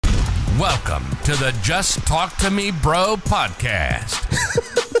Welcome to the Just Talk to Me Bro podcast.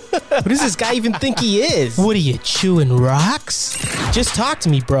 Who does this guy even think he is? What are you, chewing rocks? Just talk to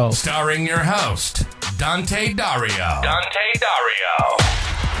me, bro. Starring your host, Dante Dario.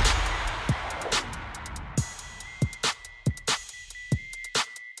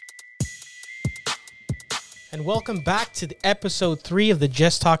 And welcome back to the episode 3 of the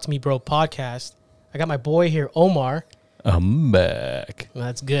Just Talk to Me Bro podcast. I got my boy here, Omar. I'm back. Well,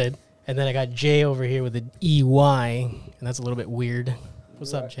 that's good. And then I got Jay over here with an EY, and that's a little bit weird.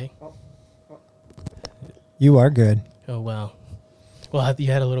 What's up, Jay? You are good. Oh, wow. Well,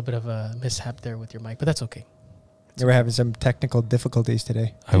 you had a little bit of a mishap there with your mic, but that's okay. You were having some technical difficulties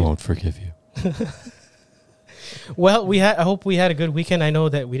today. I won't forgive you. Well, I hope we had a good weekend. I know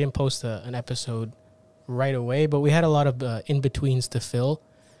that we didn't post an episode right away, but we had a lot of in-betweens to fill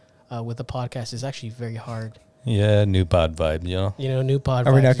with the podcast. It's actually very hard. Yeah, new pod vibe, you know? You know, new pod.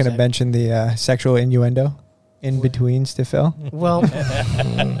 Are we not going to mention the sexual innuendo in betweens to fill? Well,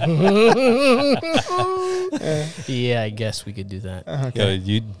 yeah, I guess we could do that. Okay.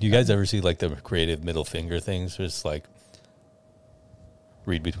 Yo, you guys ever see like the creative middle finger things? Just like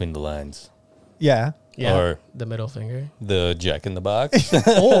read between the lines. Yeah. Yeah, Or the middle finger. the Jack in the Box.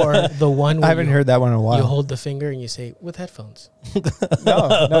 Or the one where I haven't heard that one in a while. you hold the finger and you say, with headphones.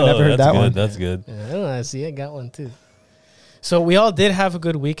 No, never heard that one. That's good. Yeah, I don't know. See, I got one too. So we all did have a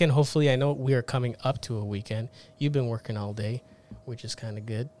good weekend. Hopefully, I know we are coming up to a weekend. You've been working all day, which is kind of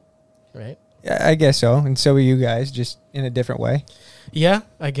good, right? Yeah, I guess so. And so are you guys, just in a different way. Yeah,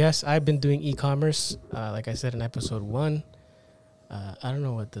 I guess. I've been doing e-commerce, like I said in episode 1. I don't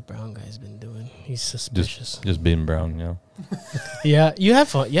know what the brown guy's been doing. He's suspicious. Just being brown, you know? Yeah, you have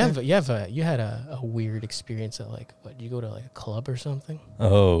fun. You had a weird experience at like what? You go to like a club or something?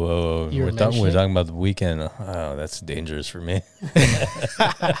 Oh, You we're were talking mentioning? about the weekend. Oh, that's dangerous for me.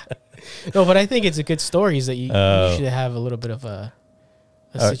 No, but I think it's a good story. Is that you should have a little bit of a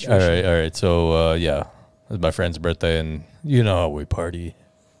situation. All right. So, yeah, it was my friend's birthday, and you know how we party.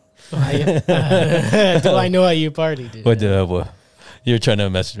 Do I know how you party, dude? What? You're trying to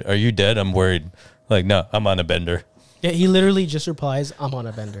message me. Are you dead? I'm worried. Like, no, I'm on a bender. Yeah, he literally just replies, "I'm on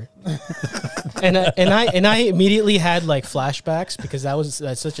a bender," and I immediately had like flashbacks because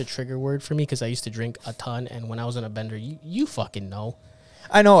that's such a trigger word for me because I used to drink a ton, and when I was on a bender, you fucking know.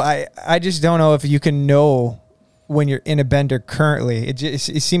 I know. I just don't know if you can know when you're in a bender currently. It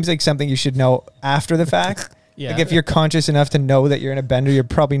seems like something you should know after the fact. Yeah. Like if you're conscious enough to know that you're in a bender, you're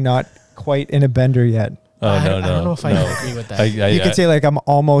probably not quite in a bender yet. Oh, I no. don't know if I agree with that. You could say like I'm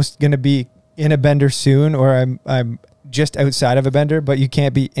almost going to be in a bender soon, or I'm just outside of a bender, but you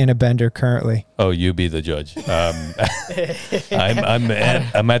can't be in a bender currently. Oh, you be the judge. I'm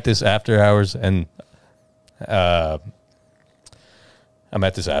at this after hours, and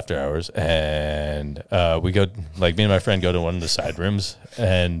we go, like, me and my friend go to one of the side rooms,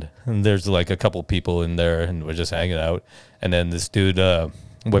 and there's like a couple people in there, and we're just hanging out, and then this dude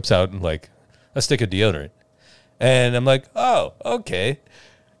whips out like a stick of deodorant, and I'm like, oh, okay.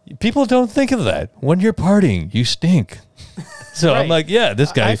 People don't think of that. When you're partying, you stink. So Right. I'm like, yeah,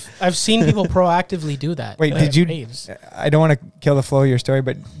 this guy. I've seen people proactively do that. Wait, like, did you? raves. I don't want to kill the flow of your story,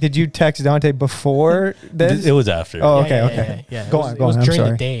 but did you text Dante before this? It was after. Oh, Yeah, okay, yeah, okay. Yeah. Go It on. was I'm during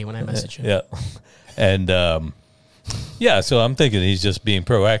sorry. the day when I messaged him. Yeah. And yeah, so I'm thinking he's just being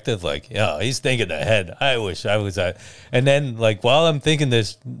proactive, like, yeah, he's thinking ahead. I wish I was that. And then, like, while I'm thinking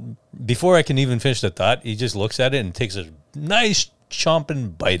this, before I can even finish the thought, he just looks at it and takes a nice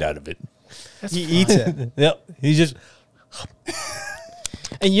chomping bite out of it. He eats it. Yep. He just,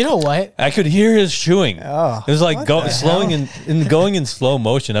 And you know what? I could hear his chewing. Oh, It was like what the going in slow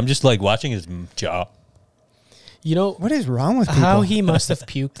motion. I'm just like watching his jaw. You know What is wrong with people? how he must have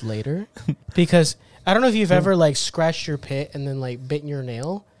puked later? Because I don't know if you've ever like scratched your pit and then like bitten your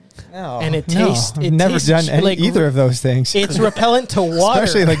nail. No, And it no, tastes- I've it never tastes done like either of those things. It's repellent to water.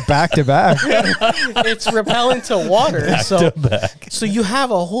 Especially like back to back. It's repellent to water. Back so to back. So you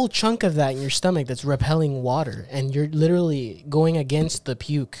have a whole chunk of that in your stomach that's repelling water, and you're literally going against the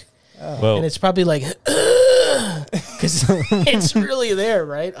puke, Well, and it's probably like, because it's really there,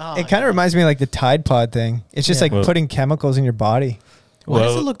 right? Oh, It kind of reminds me of like the Tide Pod thing. It's just Yeah. like Well- putting chemicals in your body. why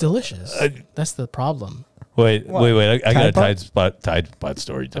does well, it look delicious? That's the problem. wait. I got a Tide Tide Pod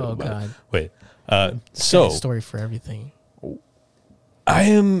story too. Oh, but- God. Wait. Got So a story for everything. I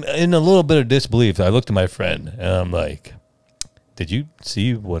am in a little bit of disbelief. I looked at my friend and I'm like, did you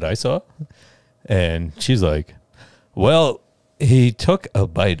see what I saw? And she's like, well, he took a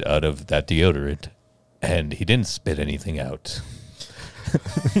bite out of that deodorant and he didn't spit anything out.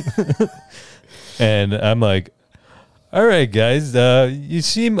 And I'm like, all right, guys, you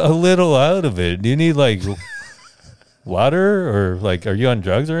seem a little out of it. Do you need like water or like, are you on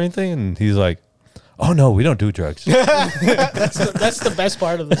drugs or anything? And he's like, oh no, we don't do drugs. That's the best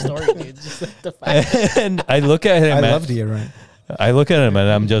part of the story, dude. Just the fact. And I look at him. I love deodorant. I look at him and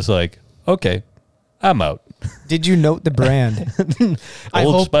I'm just like, okay, I'm out. Did you note the brand?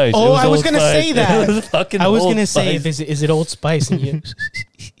 Old Spice. Oh, I was Old gonna Spice. say that. It was fucking I was Old gonna say, Spice. is it Old Spice? And you,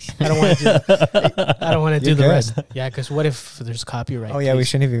 I don't want to. I don't want to do the good. rest. Yeah, because what if there's copyright? Oh yeah, we please?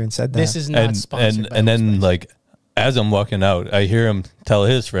 shouldn't have even said that. This is not sponsored. by and Old then Spice. like as I'm walking out, I hear him tell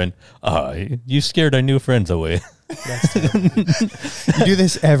his friend, you scared our new friends away. That's terrible. you do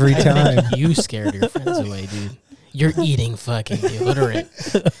this every I time. think you scared your friends away, dude. You're eating fucking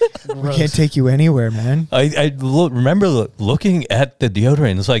deodorant. We Gross. can't take you anywhere, man. Remember looking at the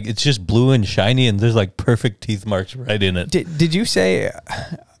deodorant. It's like, it's just blue and shiny and there's like perfect teeth marks right in it. Did you say?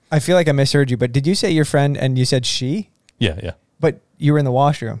 I feel like I misheard you, but did you say your friend and you said she? Yeah. But you were in the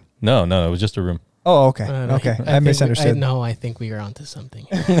washroom. No, it was just a room. Oh, okay. No, Okay. I think misunderstood. No, I think we are onto something.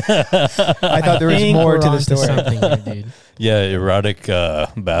 I thought there was think more we're to the onto story. something here, dude. Yeah, erotic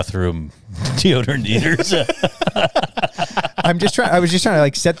bathroom deodorant eaters. I was just trying to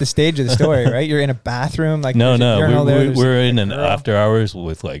like set the stage of the story, right? You're in a bathroom, like No, there's a urinal there, there's we're in a an girl. after hours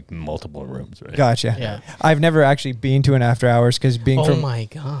with like multiple rooms, right? Gotcha. Yeah. I've never actually been to an after hours because being Oh from my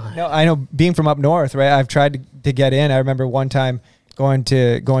god. no, I know being from up north, right? I've tried to get in. I remember one time going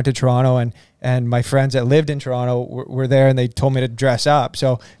to Toronto and my friends that lived in Toronto were there and they told me to dress up.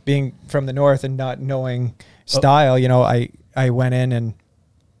 So being from the north and not knowing style, you know, I went in and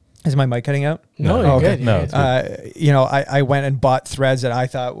is my mic cutting out? No, No, you're okay. good. No, You're it's good. You know, I went and bought threads that I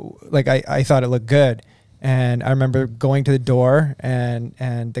thought like I thought it looked good. And I remember going to the door and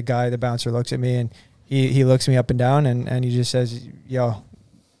the bouncer looks at me and he looks me up and down and he just says, yo,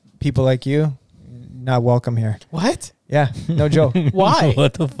 people like you, not welcome here. What? Yeah, no joke. Why?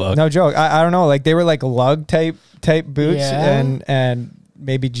 What the fuck? No joke. I don't know. Like they were like lug type boots Yeah. and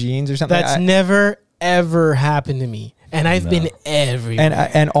maybe jeans or something. That's never ever happened to me, and I've been everywhere.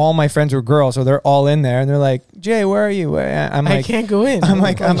 and all my friends were girls, so they're all in there and they're like, Jay, where are you? I'm I like, can't go in. I'm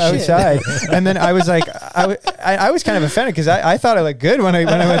like, Oh, I'm shit. outside. And then I was like, I was kind of offended because I thought I looked good when I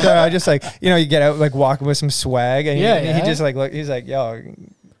went there. I just like, you know, you get out like walking with some swag and he just like, look, he's like, yo,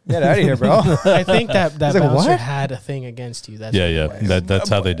 get out of here, bro. I think that was like, bouncer what? had a thing against you. That's Yeah. what it was. That's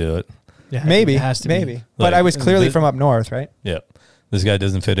how they do it. Yeah, maybe, it has to be. maybe. But Like, I was clearly the- from up north, right? Yeah. This guy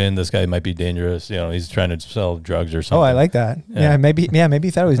doesn't fit in. This guy might be dangerous. You know, he's trying to sell drugs or something. Oh, I like that. Yeah, maybe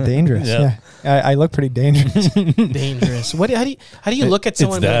he thought it was dangerous. Yeah. I look pretty dangerous. Dangerous. What? How do you look at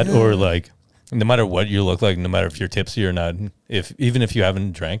someone? It's that, and be like, or like, no matter what you look like, no matter if you're tipsy or not, even if you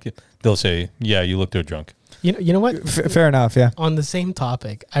haven't drank, they'll say, "Yeah, you look drunk." you know what? Fair enough. Yeah. On the same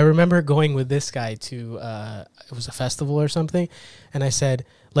topic, I remember going with this guy to it was a festival or something, and I said,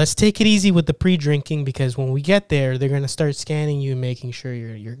 let's take it easy with the pre-drinking because when we get there, they're gonna start scanning you, making sure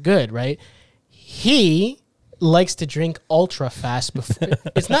you're good, right? He likes to drink ultra fast before.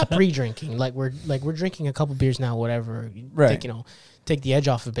 It's not pre-drinking. Like we're drinking a couple beers now, whatever. Right. Take the edge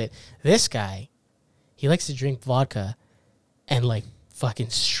off a bit. This guy, he likes to drink vodka, and like fucking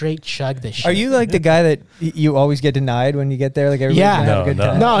straight chug this shit. Are you like the guy that you always get denied when you get there? Like everybody's Yeah. gonna have a No, good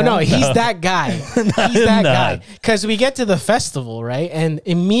no. time? No, he's that guy. He's that No. guy. Because we get to the festival, right? And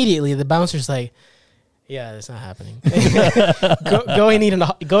immediately the bouncer's like, yeah, that's not happening. go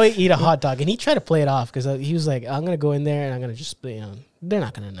eat a hot dog. And he tried to play it off because he was like, I'm going to go in there and I'm going to just, they're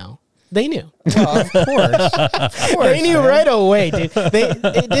not going to know. They knew. Oh, of course. Of course, They knew man. right away, dude.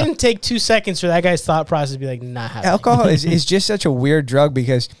 It didn't take 2 seconds for that guy's thought process to be like, not happening. Alcohol is just such a weird drug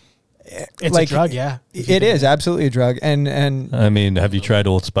because It's like, a drug, yeah. it is absolutely a drug. And I mean, have you tried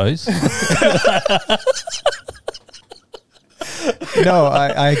Old Spice? no,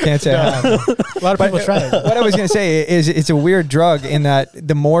 I can't say I have. A lot of people try it. What I was going to say is it's a weird drug in that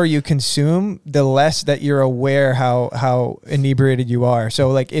the more you consume, the less that you're aware how inebriated you are. So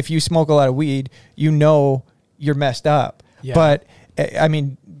like if you smoke a lot of weed, you know you're messed up. Yeah. But I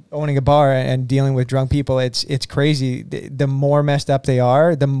mean, owning a bar and dealing with drunk people, it's crazy. The more messed up they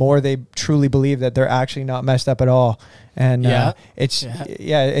are, the more they truly believe that they're actually not messed up at all. And it's I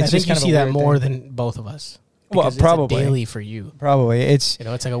it's think just you kind of a see that weird more thing. than both of us. Well, Because it's a probably. daily for you. Probably it's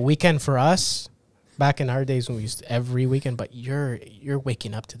It's like a weekend for us. Back in our days when we used to, every weekend, but you're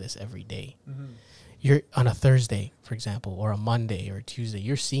waking up to this every day. You're on a Thursday, for example, or a Monday or a Tuesday.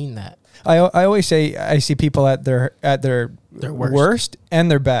 You're seeing that. I always say I see people at their worst and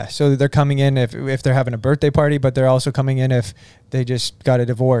their best. So they're coming in if they're having a birthday party, but they're also coming in if they just got a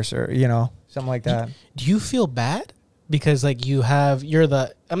divorce or something like that. Do you feel bad because like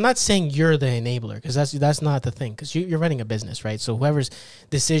I'm not saying you're the enabler, because that's not the thing, because you're running a business, right? So whoever's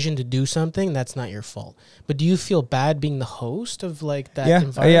decision to do something, that's not your fault. But do you feel bad being the host of like that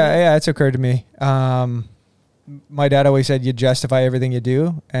environment? Yeah, it's occurred to me. My dad always said you justify everything you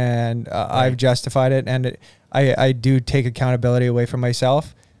do, and I've justified it, and I do take accountability away from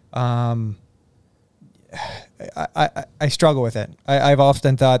myself. I struggle with it. I've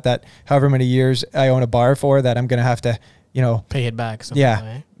often thought that however many years I own a bar for, that I'm going to have to, pay it back.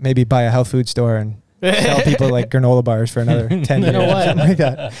 Maybe buy a health food store and sell people like granola bars for another 10 years. You know what? Something like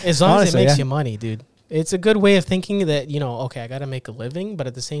that. As long as it makes you money, dude. It's a good way of thinking that, okay, I got to make a living, but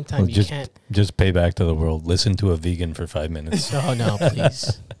at the same time, you can't. Just pay back to the world. Listen to a vegan for 5 minutes. Oh, no,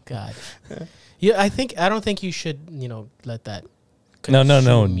 please. God. Yeah, I don't think you should, let that.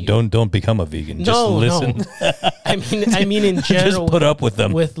 No. Don't become a vegan. Just listen. No. I mean, in general, just put up with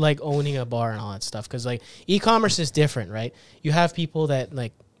them. With like owning a bar and all that stuff, because like e-commerce is different, right? You have people that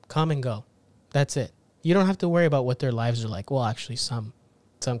like come and go. That's it. You don't have to worry about what their lives are like. Well, actually, some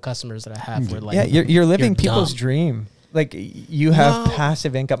customers that I have were like, you're living people's dream. Like you have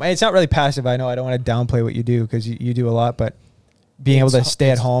passive income. It's not really passive. I know I don't want to downplay what you do, because you do a lot, but being able to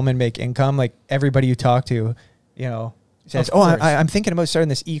stay at home and make income, like everybody you talk to, says, I'm thinking about starting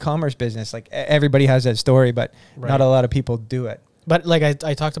this e-commerce business. Like everybody has that story, but not a lot of people do it. But like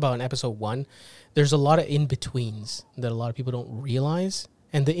I talked about in episode 1, there's a lot of in-betweens that a lot of people don't realize.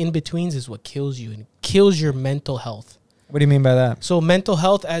 And the in-betweens is what kills you and kills your mental health. What do you mean by that? So mental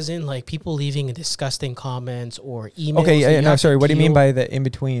health as in like people leaving disgusting comments or emails. Okay, sorry. What do you mean by the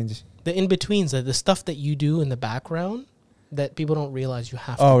in-betweens? The in-betweens, the stuff that you do in the background that people don't realize you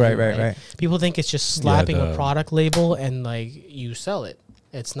have to do. Right. People think it's just slapping a product label and like you sell it.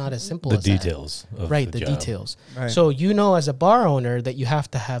 It's not as simple as details that. Of the job. details. Right. So as a bar owner that you have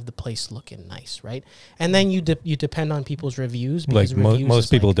to have the place looking nice, right? And then you depend on people's reviews. Because most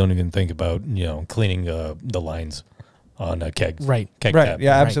people don't even think about cleaning the lines on a keg. Right. Keg right. tap.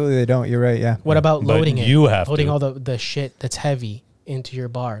 Yeah, absolutely. They don't. You're right. Yeah. What about loading it? You have loading all the shit that's heavy into your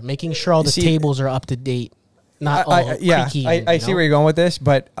bar, making sure all the tables are up to date. Not all creaky. I see where you're going with this,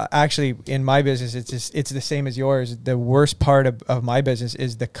 but actually in my business, it's the same as yours. The worst part of my business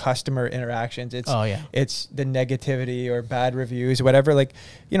is the customer interactions. It's the negativity or bad reviews, whatever, like,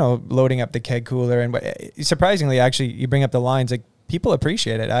 loading up the keg cooler. And surprisingly, actually, you bring up the lines, like people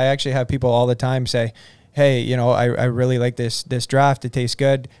appreciate it. I actually have people all the time say, hey, I really like this draft. It tastes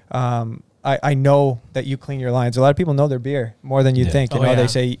good. I know that you clean your lines. A lot of people know their beer more than you think. They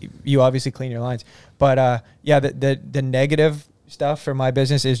say you obviously clean your lines. But the negative stuff for my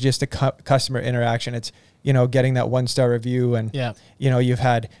business is just the customer interaction. It's getting that 1-star review, and you've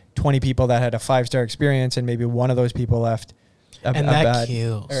had 20 people that had a 5-star experience, and maybe one of those people left that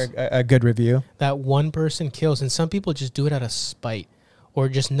kills. Or a good review. That one person kills, and some people just do it out of spite, or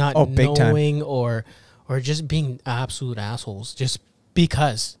just not knowing, or just being absolute assholes, just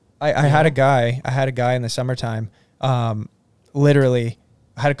because. I had a guy in the summertime, literally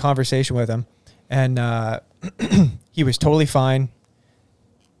I had a conversation with him, and he was totally fine.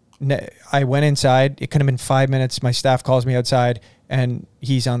 I went inside. It could have been 5 minutes. My staff calls me outside, and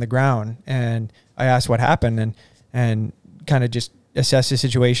he's on the ground. And I asked what happened, and kind of just assessed the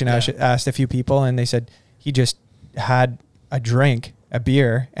situation. I asked a few people, and they said he just had a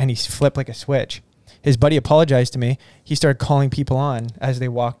beer, and he flipped like a switch. His buddy apologized to me. He started calling people on as they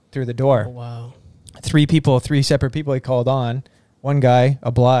walked through the door. Oh, wow. 3 separate people he called on. One guy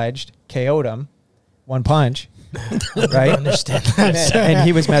obliged, KO'd him, 1 punch. Right? I understand that. And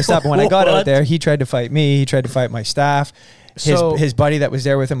he was messed up. When I got out there, he tried to fight me. He tried to fight my staff. His buddy that was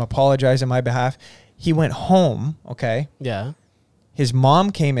there with him apologized on my behalf. He went home, okay? Yeah. His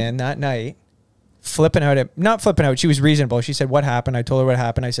mom came in that night, not flipping out. She was reasonable. She said, what happened? I told her what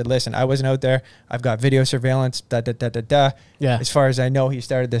happened. I said, listen, I wasn't out there. I've got video surveillance, Yeah. As far as I know, he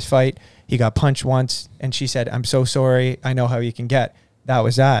started this fight. He got punched once. And she said, I'm so sorry. I know how you can get. That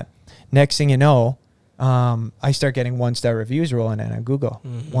was that. Next thing you know, I start getting 1-star reviews rolling in on Google.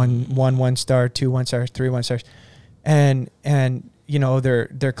 Mm-hmm. 1 star, 2 1 stars, 3 1 stars. And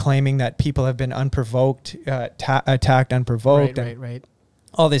they're claiming that people have been unprovoked, attacked unprovoked. Right.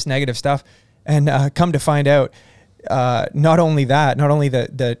 All this negative stuff. And come to find out, not only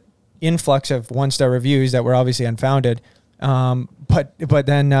the influx of 1-star reviews that were obviously unfounded, but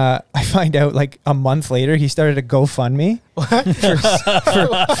then I find out like a month later he started a GoFundMe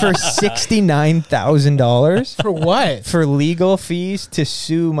for $69,000 For what? for legal fees to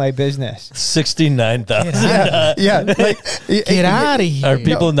sue my business. 69,000. Yeah, like, Get out of here. Are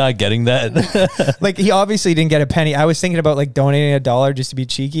people not getting that? like he obviously didn't get a penny. I was thinking about like donating $1 just to be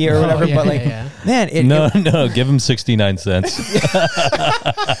cheeky or whatever. yeah, but like, yeah. man, No, give him 69 cents.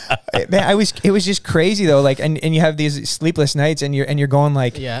 man, it was just crazy though. Like, and you have these sleepless nights, and you're going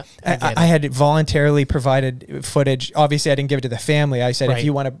like, Yeah, I had voluntarily provided footage. Obviously, I didn't give it to the family. I said, Right. if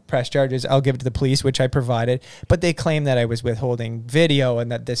you want to press charges, I'll give it to the police, which I provided. But they claim that I was withholding video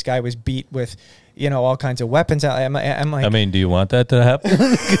and that this guy was beat with, all kinds of weapons. I'm like, I mean, do you want that to happen?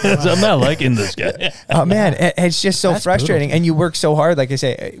 Because I'm not liking this guy. oh man, it's just so That's frustrating. brutal. And you work so hard. Like I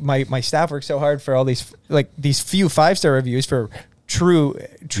say, my staff works so hard for all these few 5-star reviews for true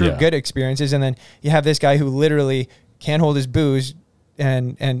Yeah. good experiences, and then you have this guy who literally can't hold his booze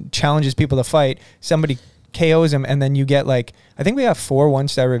and challenges people to fight. Somebody KOs him, and then you get like, I think we have 4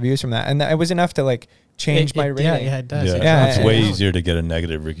 1-star reviews from that, and it was enough to like change my rating. Yeah, it does. Yeah, Yeah, it's way yeah. easier to get a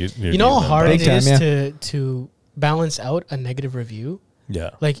negative review. You know how hard Big it time, is yeah. to balance out a negative review?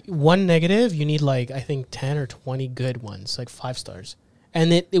 Yeah. Like one negative, you need like, I think 10 or 20 good ones, like 5 stars.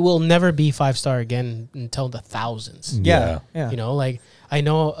 And it will never be 5-star again until the thousands. Yeah. Like I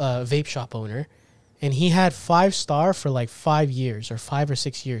know a vape shop owner, and he had 5-star for like 5 years or 5 or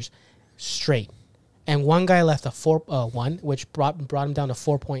 6 years straight. And one guy left a 1, which brought him down to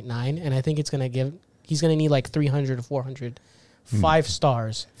 4.9. And I think he's gonna need like 300 to 400 5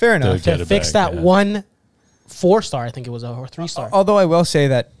 stars Fair enough. Get to it fix back, that yeah. 1 4-star. I think it was, or 3-star. Although I will say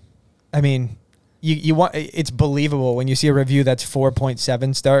that, I mean, you want, it's believable when you see a review that's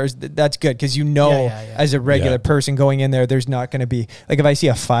 4.7 stars. That's good, because Yeah. as a regular Yeah. person going in there, there's not going to be like, if I see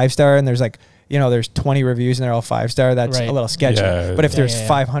a 5-star and there's like, there's 20 reviews and they're all 5-star, that's Right. a little sketchy. Yeah. But if Yeah, there's yeah.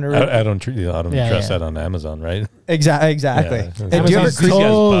 500, I don't trust Yeah. that on Amazon, right? exactly. Yeah. Do you ever Amazon's creep?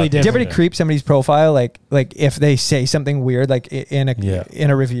 totally Do you ever different. creep somebody's profile, like if they say something weird, like in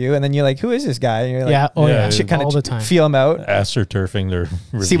a review, and then you're like, who is this guy? And you're like, Yeah. Oh Yeah, yeah. it should kind all of the time. feel him out. Astroturfing their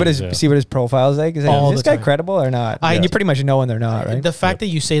See what reviews, his profile is like. Is, All is this the guy time. credible or not? I- And you pretty much know when they're not, right? The fact that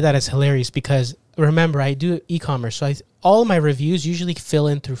you say that is hilarious, because remember, I do e-commerce, so all my reviews usually fill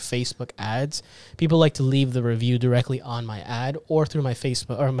in through Facebook ads. People like to leave the review directly on my ad or through my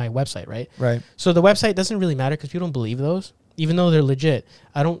Facebook or my website, right? Right. So the website doesn't really matter because people don't believe those, even though they're legit.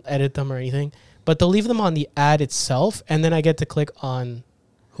 I don't edit them or anything, but they'll leave them on the ad itself, and then I get to click on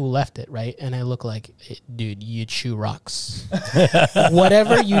who left it, right? And I look like, dude, you chew rocks.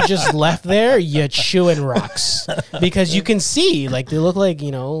 Whatever you just left there, you chewing rocks. Because you can see, like, they look like,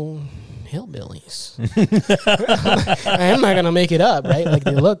 hillbillies. I'm not gonna make it up, right? Like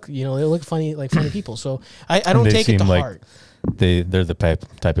they look funny, like funny people. So I don't They take it to seem like heart. They're the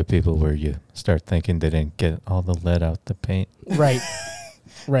type of people where you start thinking they didn't get all the lead out the paint. Right.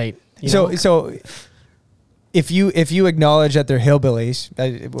 You So know? if you acknowledge that they're hillbillies,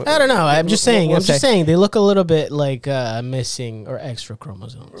 I don't know. I'm just saying. we'll I'm just say- saying they look a little bit like missing or extra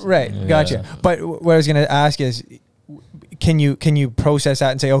chromosomes. Right, Yeah. gotcha. But what I was going to ask is, can you process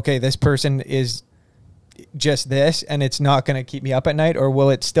that and say, okay, this person is just this, and it's not going to keep me up at night, or will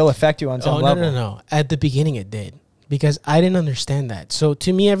it still affect you on some Oh level? no. At the beginning, it did, because I didn't understand that. So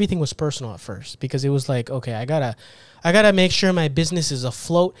to me, everything was personal at first, because it was like, okay, I gotta make sure my business is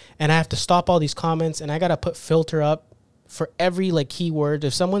afloat, and I have to stop all these comments, and I gotta put filter up for every like keyword.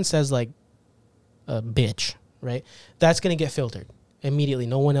 If someone says like a bitch, right, that's gonna get filtered immediately.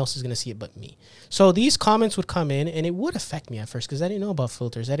 No one else is gonna see it but me. So these comments would come in, and it would affect me at first, because I didn't know about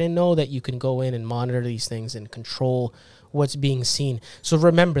filters. I didn't know that you can go in and monitor these things and control what's being seen. So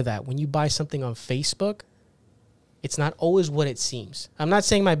remember that when you buy something on Facebook, it's not always what it seems. I'm not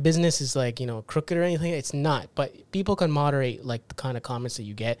saying my business is like, crooked or anything. It's not. But people can moderate like the kind of comments that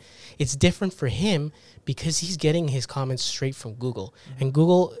you get. It's different for him because he's getting his comments straight from Google. And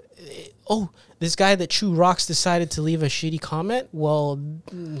Google, this guy that chew rocks decided to leave a shitty comment. Well,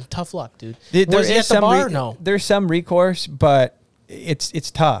 tough luck, dude. Was he at the bar? No. There's some recourse, but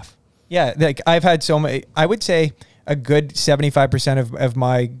it's tough. Yeah, like I've had so many. I would say a good 75% of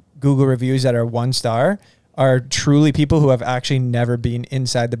my Google reviews that are 1-star are truly people who have actually never been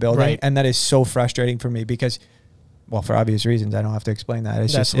inside the building. Right. And that is so frustrating for me because, well, for obvious reasons, I don't have to explain that.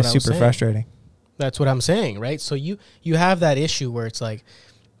 It's That's just, what it's I was super saying. frustrating. That's what I'm saying, right? So you have that issue where it's like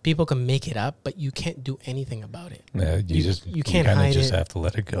people can make it up, but you can't do anything about it. Yeah, You can't kinda hide just it. have to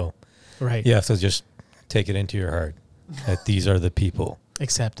let it go. Right. You have to just take it into your heart that these are the people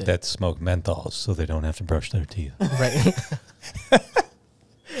Accept it. that smoke menthols so they don't have to brush their teeth. Right.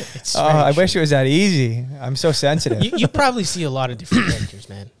 It's Oh, very I true. wish it was that easy. I'm so sensitive. You probably see a lot of different characters,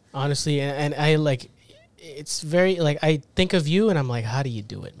 man. Honestly, and I like, it's very like I think of you and I'm like, how do you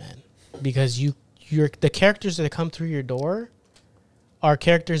do it, man? Because you're the characters that come through your door are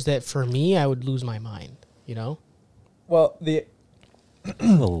characters that for me I would lose my mind, you know? Well, the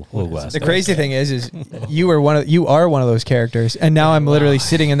Little glass. the crazy thing is you are one of those characters, and now I'm literally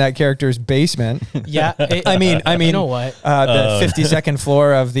sitting in that character's basement. Yeah. I mean, you know what? The 52nd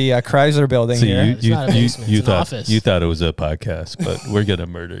floor of the Chrysler building So here. It's not a basement, it's an office. you thought it was a podcast, but we're gonna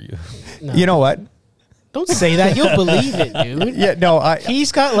murder you. No. You know what? Don't say that. You'll believe it, dude. Yeah, no,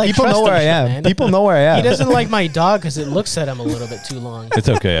 He's got like people trust know where I issues, am. man. People know where I am. He doesn't like my dog because it looks at him a little bit too long. It's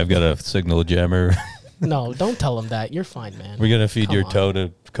okay. I've got a signal jammer. No, don't tell him that. You're fine, man. We're gonna feed Come your on. toe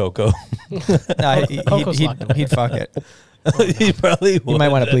to Coco. Nah, Coco's locked in. he'd fuck it. He probably You would. might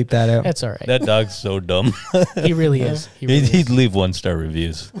want to bleep that out. That's all right. That dog's so dumb. He really is. He really He'd is. leave 1-star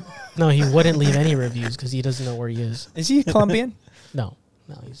reviews. No, he wouldn't leave any reviews because he doesn't know where he is. Is he Colombian? No,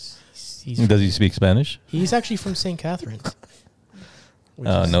 he's Does he speak Spanish? he's actually from St. Catharines. Which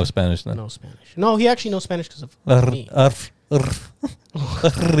Oh, is- no Spanish then. no Spanish. No, he actually knows Spanish because of me.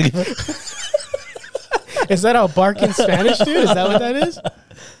 Is that how bark in Spanish, dude? Is that what that is?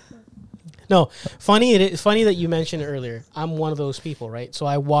 No, funny. It is funny that you mentioned earlier. I'm one of those people, right? So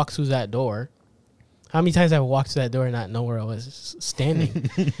I walk through that door. How many times have I walked through that door and not know where I was standing?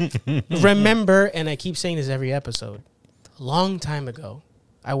 Remember, and I keep saying this every episode. A long time ago,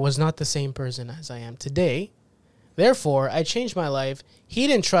 I was not the same person as I am today. Therefore, I changed my life. He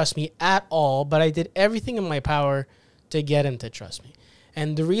didn't trust me at all, but I did everything in my power to get him to trust me.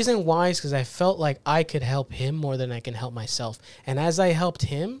 And the reason why is because I felt like I could help him more than I can help myself. And as I helped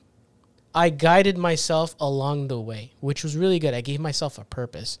him, I guided myself along the way, which was really good. I gave myself a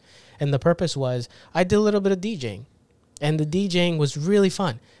purpose. And the purpose was I did a little bit of DJing. And the DJing was really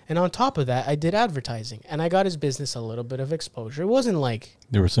fun. And on top of that, I did advertising. And I got his business a little bit of exposure. It wasn't like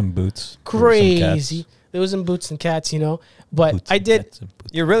There were some boots. crazy. There was some boots and cats, you know. But I did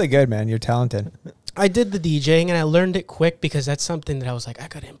You're really good, man. You're talented. I did the DJing and I learned it quick because that's something that I was like, I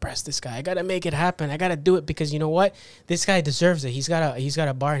gotta impress this guy. I gotta make it happen. I gotta do it because you know what? This guy deserves it. He's got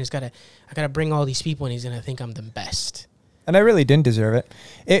a bar and I gotta bring all these people and he's gonna think I'm the best. And I really didn't deserve it.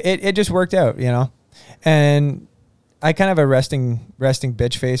 It just worked out, you know. And I kind of have a resting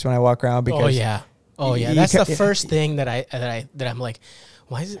bitch face when I walk around because oh yeah. That's the first thing that I'm like,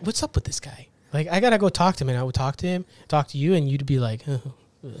 what's up with this guy? Like I gotta go talk to him, and I would talk to him, talk to you, and you'd be like,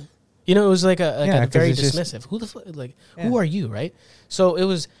 you know, it was like a very dismissive. Who the fuck? Like, who are you, right? So it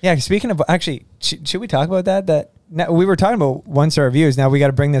was. Yeah. Speaking of, actually, should we talk about that? That now, we were talking about 1-star reviews. Now we got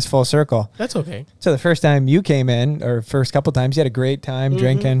to bring this full circle. That's okay. So the first time you came in, or first couple times, you had a great time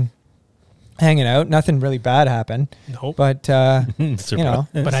drinking, hanging out. Nothing really bad happened. Nope. But you know,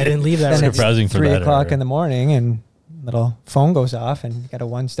 But I didn't leave that. then it's Surprising for 3 that o'clock era. in the morning, and little phone goes off, and you got a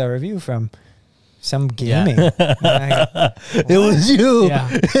 1-star review from some gaming. It was you. Yeah.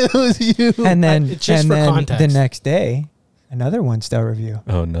 It was you. And then, Just for the context. next day, another 1-star review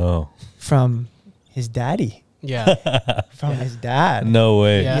Oh no. from his daddy, Yeah. from his dad. No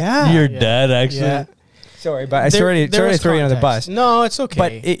way. Yeah. Yeah. Your dad actually. Yeah. Sorry, but I There sorry to was throw you under the bus. context. No, it's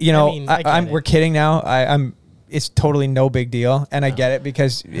okay. But you know, I mean, I get it. we're kidding now. I'm. It's totally no big deal, and I get it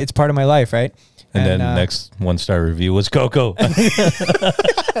because it's part of my life, right? And then next 1-star review was Coco.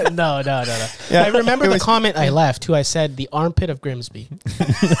 no. Yeah. I remember It the was- comment I left. Who I said the armpit of Grimsby. Of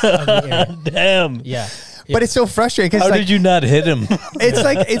the area. Damn. Yeah. But it's so frustrating because How like, did you not hit him?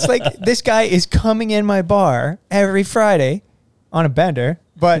 it's like this guy is coming in my bar every Friday on a bender,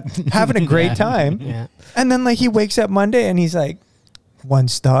 but having a great time. Yeah. And then like he wakes up Monday and he's like, 1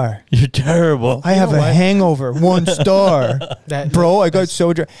 star. You're terrible. I have know a what? hangover. 1 star. Bro, I got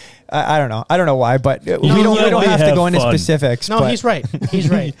so drunk. I don't know. I don't know why, but we don't let me have to have go into fun. specifics. No, but he's right. He's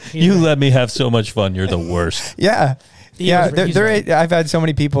right. He's You right. let me have so much fun. You're the worst. Yeah. He Yeah, was- he's right. I've had so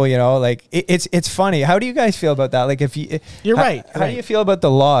many people, you know, like it's funny. How do you guys feel about that? Like if you, You're how, right, How right. do you feel about the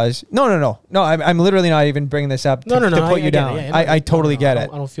laws? No. I'm literally not even bringing this up to, No. to put I you get down. it. Yeah, I totally get I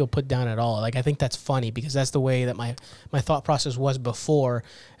it. don't feel put down at all. Like I think that's funny because that's the way that my thought process was before,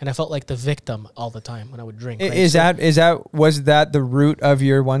 and I felt like the victim all the time when I would drink. Right? Was that the root of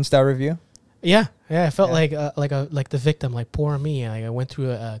your 1-star review? Yeah. I felt Yeah. like the victim, like poor me. Like I went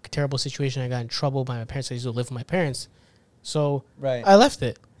through a terrible situation. I got in trouble by my parents. I used to live with my parents, so Right. I left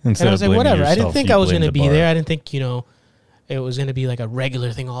it. Instead And I was of like, blaming whatever. I didn't yourself, think you I was blame going to the be bar. there. I didn't think, it was going to be like a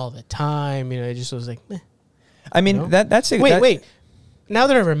regular thing all the time. It just was like, meh. I mean, You know? that's it. Wait. Now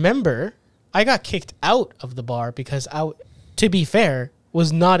that I remember, I got kicked out of the bar because to be fair,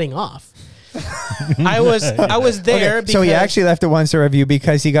 was nodding off. I was there Okay, because so he actually left a 1-star review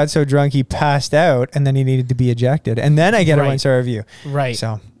because he got so drunk he passed out and then he needed to be ejected. And then I get a Right. 1-star review. right.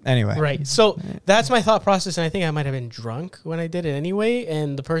 So Anyway. Right. So that's my thought process, and I think I might have been drunk when I did it anyway.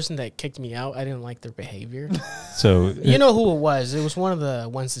 And the person that kicked me out, I didn't like their behavior. So You know who it was? It was one of the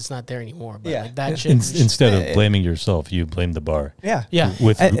ones that's not there anymore. But Yeah. like that shit. instead of blaming yourself, you blame the bar. Yeah. Yeah.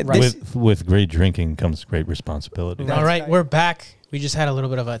 With great drinking comes great responsibility. All right, we're back. We just had a little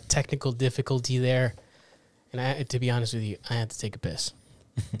bit of a technical difficulty there, and to be honest with you, I had to take a piss.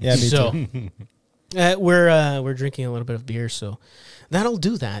 Yeah, me So too. we're drinking a little bit of beer, so that'll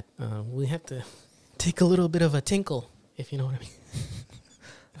do that. We have to take a little bit of a tinkle, if you know what I mean.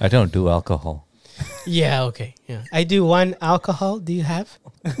 I don't do alcohol. Yeah, okay. Yeah, I do one alcohol. Do you have?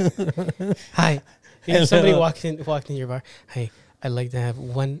 Hi. If somebody walked in your bar. Hey, I'd like to have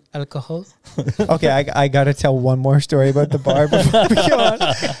one alcohol. Okay, I got to tell one more story about the bar before we go on.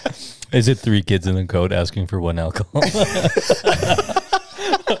 Is it 3 kids in a coat asking for one alcohol?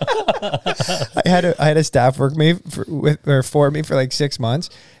 I had a staff work me for me for like 6 months,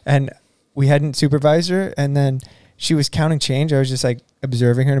 and we hadn't supervised her, and then she was counting change. I was just like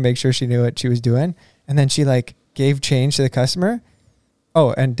observing her to make sure she knew what she was doing, and then she like gave change to the customer.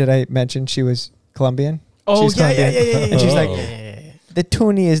 Oh, and did I mention she was Colombian? Oh, She's yeah. Colombian. And she's like, the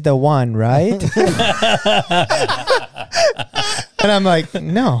toonie is the one, right? And I'm like,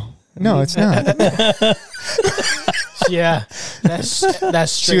 no, it's not. Yeah,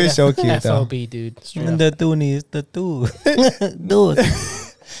 that's She was so cute, though. FOB, dude. Straight up. The toonie is the two. Dude.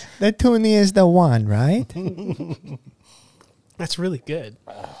 The toonie is the one, right? That's really good.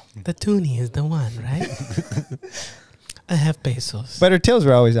 The toonie is the one, right? I have pesos. But her tills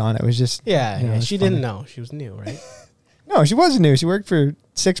were always on. It was just yeah, you know, it's she funny. didn't know. She was new, right? No, she wasn't new. She worked for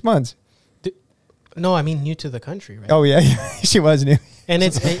 6 months. No, I mean new to the country, right? Oh yeah, she was new. And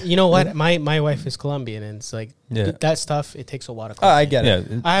it's you know what? My wife is Colombian, and it's like Yeah. that stuff. It takes a while to. Oh, I get it.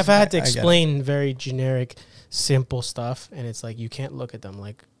 Yeah. I've had to I get it. explain very generic, simple stuff, and it's like you can't look at them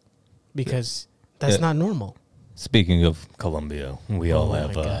like because that's Yeah. not normal. Speaking of Colombia, we all my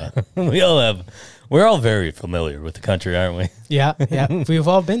have, God. we're all very familiar with the country, aren't we? Yeah, yeah. We've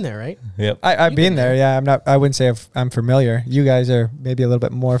all been there, right? Yep. I've been there. Yeah, I wouldn't say I'm familiar. You guys are maybe a little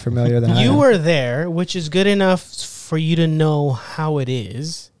bit more familiar than I am. You were there, which is good enough for you to know how it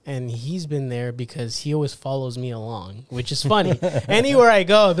is. And he's been there because he always follows me along, which is funny. Anywhere I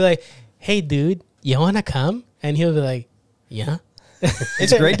go, I'll be like, hey, dude, you want to come? And he'll be like, yeah.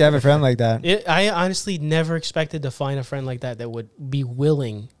 It's great to have a friend like that. I honestly never expected to find a friend like that would be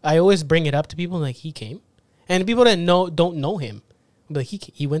willing. I always bring it up to people like he came. And people that don't know him, I'll be like,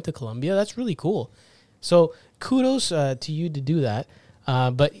 he went to Colombia. That's really cool. So kudos to you to do that.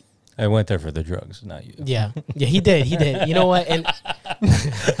 But I went there for the drugs, not you. yeah, he did. You know what? And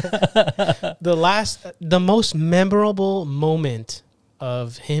the most memorable moment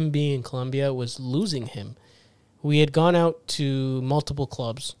of him being in Colombia was losing him. We had gone out to multiple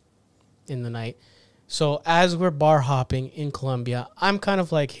clubs in the night. So as we're bar hopping in Colombia, I'm kind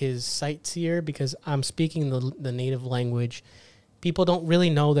of like his sightseer because I'm speaking the native language. People don't really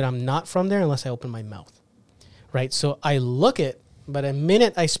know that I'm not from there unless I open my mouth, right? So I look it, but the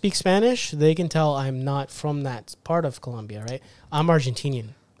minute I speak Spanish, they can tell I'm not from that part of Colombia, right? I'm Argentinian.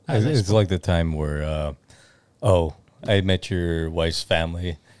 It's like the time where, I met your wife's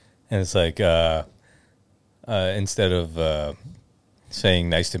family, and it's like, instead of saying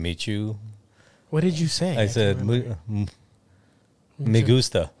nice to meet you, What did you say? I said, me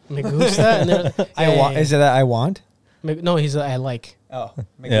gusta. Me gusta. And then, Is it that I want? no, he's I like. Oh,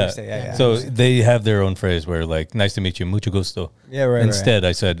 Yeah. So they have their own phrase where like, nice to meet you, mucho gusto. Yeah, right. Instead,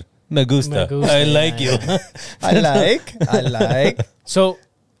 I said, me gusta. Me gusta, I like yeah, you. I like. So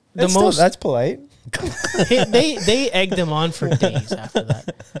That's polite. they egged him on for days after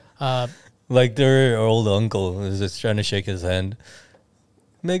that. Like their old uncle is just trying to shake his hand.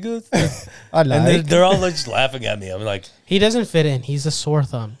 Me gusta. I And like. they're all just laughing at me. I'm like, He doesn't fit in. He's a sore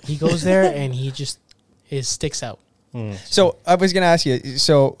thumb. He goes there and he just sticks out. So I was going to ask you,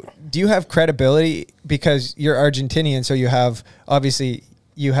 so do you have credibility because you're Argentinian, so you have, obviously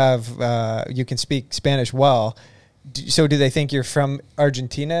you can speak Spanish well. So do they think you're from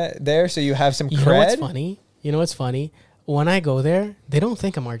Argentina there? So you have some cred? You know what's funny? When I go there, they don't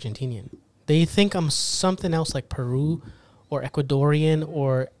think I'm Argentinian. They think I'm something else like Peru or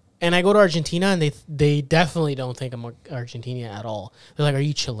Ecuadorian and I go to Argentina and they definitely don't think I'm Argentinian at all. They're like, are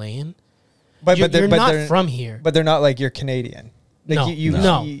you Chilean? But you're not from here. But they're not like you're Canadian. Like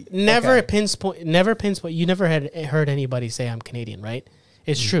no. Never okay. pinpoint. You never had heard anybody say I'm Canadian, right?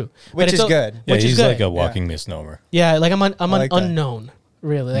 It's true. Which is good. yeah, Which is he's good. like a walking misnomer. Yeah, like I'm an like that. unknown,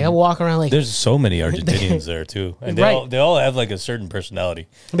 really. Like I walk around like There's so many Argentinians there too, and Right. they all have like a certain personality.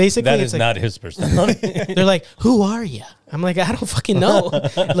 basically That it's is like, not his personality. they're like, who are you? I'm like, I don't fucking know.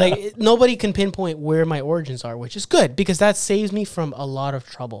 Like, nobody can pinpoint where my origins are, which is good because that saves me from a lot of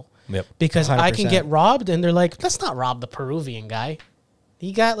trouble. Yep. Because I can 100%. get robbed, and they're like, let's not rob the Peruvian guy.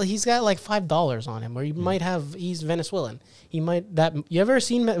 He's got like $5 on him, or you might have. He's Venezuelan. He might that. You ever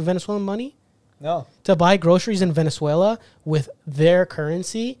seen Venezuelan money? No. To buy groceries in Venezuela with their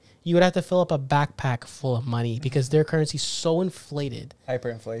currency, you would have to fill up a backpack full of money because their currency is so inflated.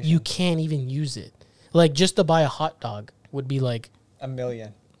 Hyperinflation. You can't even use it. Like, just to buy a hot dog would be like $1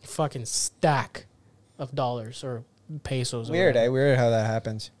 million. fucking stack of dollars or pesos. Weird, Weird how that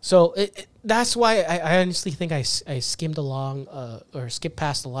happens. So that's why I honestly think I skimmed along or skipped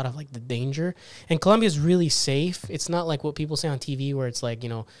past a lot of like the danger. And Colombia is really safe. It's not like what people say on TV where it's like, you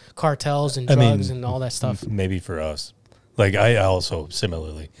know, cartels and drugs and all that stuff. Maybe for us. Like, I also,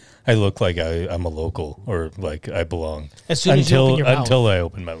 similarly, I look like I'm a local or like I belong. As soon as you open your mouth. Until I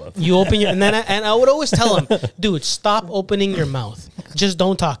open my mouth. You open your, and I would always tell him, dude, stop opening your mouth. Just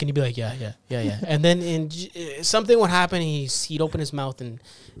don't talk. And he'd be like, yeah. And then something would happen. He'd open his mouth, and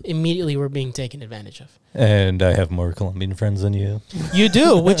immediately we're being taken advantage of. And I have more Colombian friends than you. You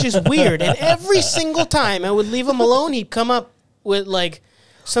do, which is weird. And every single time I would leave him alone, he'd come up with like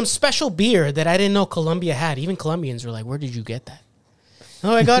some special beer that I didn't know Colombia had. Even Colombians were like, where did you get that?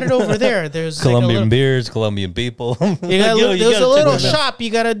 Oh, I got it over there. There's Colombian like beers, Colombian people. There's a little shop.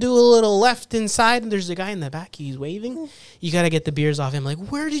 You got to do a little left inside, and there's a guy in the back. He's waving. You got to get the beers off him. Like,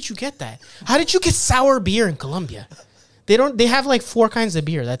 where did you get that? How did you get sour beer in Colombia? They have like 4 kinds of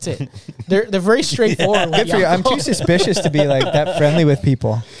beer. That's it. They're very straightforward. Good for you. I'm too suspicious to be like that friendly with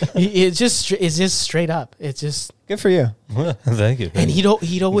people. It's just straight up. It's just good for you. Thank you. And he'd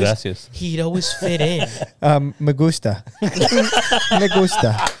always Gracias. fit in. Me gusta. Me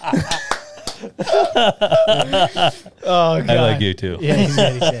gusta. Oh God. I like you too. Yeah, he's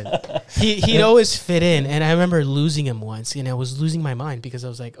good. He'd always fit in, and I remember losing him once, and I was losing my mind because I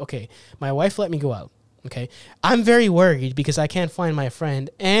was like, okay, my wife let me go out. Okay, I'm very worried because I can't find my friend,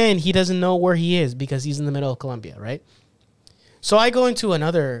 and he doesn't know where he is because he's in the middle of Colombia, right? So I go into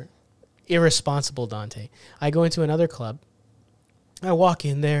another irresponsible Dante. I go into another club. I walk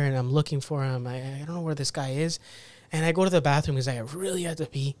in there, and I'm looking for him. I don't know where this guy is, and I go to the bathroom because I really had to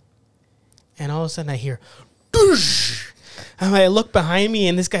pee. And all of a sudden I hear, "Doosh!" And I look behind me,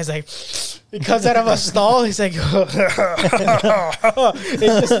 and this guy's like, he comes out of a stall. He's like, it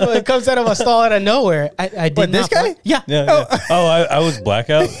comes out of a stall out of nowhere. I did What, this guy? Yeah. Oh, I was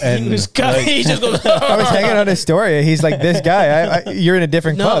blackout, and He was he just goes, I was hanging on his story. He's like, this guy. You're in a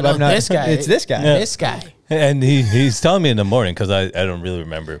different club. I'm not. this guy. It's this guy. Yeah. This guy. and he's telling me in the morning because I don't really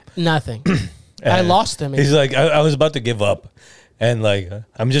remember. Nothing. I And lost him. He's like, I was about to give up, and like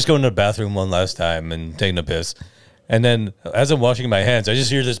I'm just going to the bathroom one last time and taking a piss, and then as I'm washing my hands, I just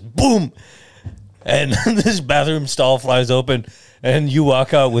hear this boom, and this bathroom stall flies open, and you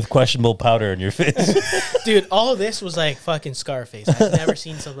walk out with questionable powder in your face. Dude, all this was like fucking Scarface. I've never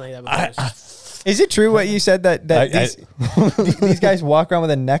seen something like that before. Is it true what you said that these guys walk around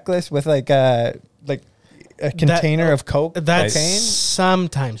with a necklace with like a container of coke? That's cocaine?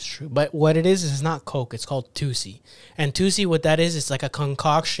 sometimes true, but what it is not coke. It's called Tusi, and Tusi, what that is, it's like a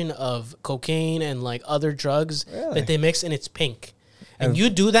concoction of cocaine and like other drugs that they mix, and it's pink. And you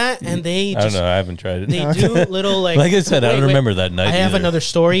do that, and they I don't know. I haven't tried it. They do little like. Like I said, I don't remember that night. I have either. another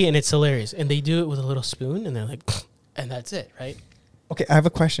story, and it's hilarious. And they do it with a little spoon, and they're like, and that's it, right? Okay, I have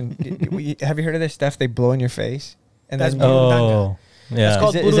a question. Have you heard of this stuff they blow in your face? And That's then Oh, yeah. It's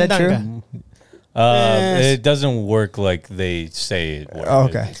called Is that true? burundanga. It doesn't work like they say it works. Oh,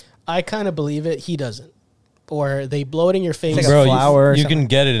 okay. I kind of believe it. He doesn't. Or they blow it in your face. It's like a Bro, flower or you something? can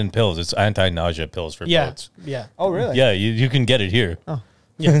get it in pills. It's anti-nausea pills for Yeah, boats. yeah. Oh, really? Yeah, you can get it here. Oh.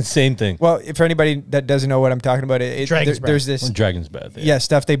 Yeah. Same thing. Well, for anybody that doesn't know what I'm talking about, Dragon's breath. there's this Dragon's breath.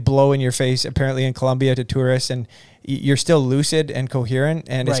 stuff they blow in your face apparently in Colombia to tourists, and you're still lucid and coherent,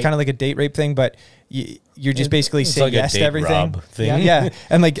 and it's Right. kind of like a date rape thing, but you're just basically It's saying like a yes to date everything. rob thing. Yeah,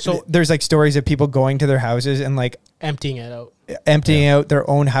 and like So- there's like stories of people going to their houses and like Emptying it out. emptying out their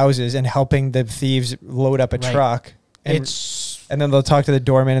own houses and helping the thieves load up a Right. truck. And, and then they'll talk to the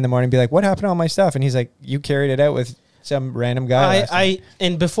doorman in the morning and be like, "What happened to all my stuff?" And he's like, "You carried it out with some random guy." last time."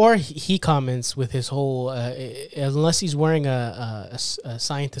 And before he comments with his whole, unless he's wearing a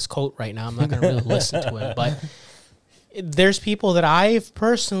scientist coat right now, I'm not going to really listen to him. But there's people that I've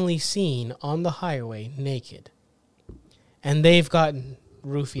personally seen on the highway naked, and they've gotten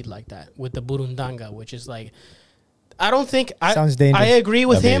roofied like that with the burundanga, which is like, I don't think Sounds dangerous. I agree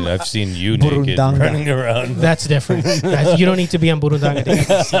with him. I've seen you naked Burundanga. running around. That's different. You don't need to be on Burundanga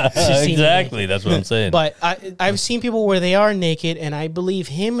to see me Exactly, naked. that's what I'm saying. But I've seen people where they are naked, and I believe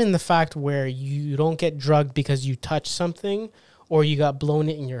him in the fact where you don't get drugged because you touch something or you got blown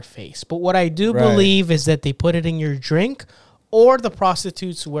it in your face. But what I do Right. believe is that they put it in your drink, or the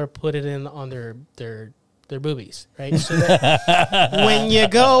prostitutes were put it in on their boobies, right? So that when you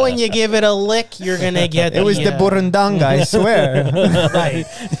go and you give it a lick, you're gonna get. It was the Burundanga, I swear.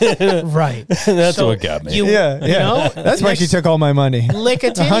 right. That's So what got me. Yeah. You know, That's why she took all my money. lick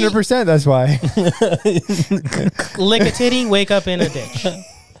a titty, 100%. That's why. lick a titty, wake up in a ditch.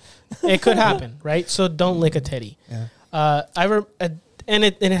 It could happen, right? So don't lick a titty. Yeah. And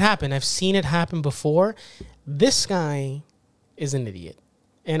it happened. I've seen it happen before. This guy is an idiot,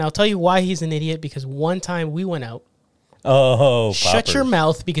 and I'll tell you why he's an idiot. Because one time we went out. Oh, Shut your poppers.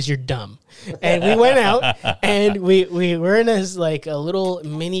 mouth because you're dumb. And we went out and we were in a little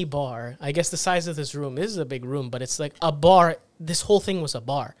mini bar. I guess the size of this room. This is a big room, but it's like a bar. This whole thing was a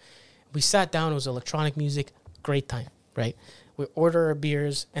bar. We sat down. It was electronic music. Great time, right? We order our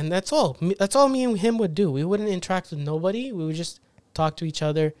beers, and that's all. That's all me and him would do. We wouldn't interact with nobody. We would just talk to each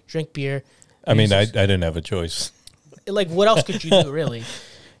other, drink beer. I mean, I Just- didn't have a choice. like, what else could you do, really?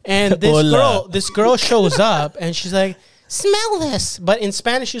 And Hola. this girl shows up, and she's like, smell this. But in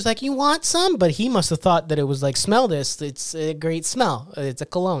Spanish, she was like, you want some? But he must have thought that it was like, smell this. It's a great smell. It's a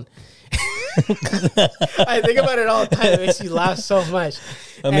cologne. I think about it all the time. It makes me laugh so much.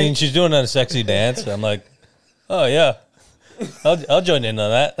 I mean, she's doing a sexy dance. I'm like, oh, yeah. I'll join in on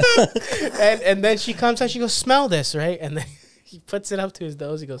that. And then she comes out, she goes, smell this, right? And then he puts it up to his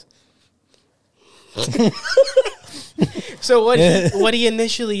nose. He goes. So what he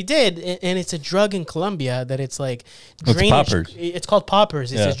initially did, and it's a drug in Colombia that it's like It's drainage. poppers. It's called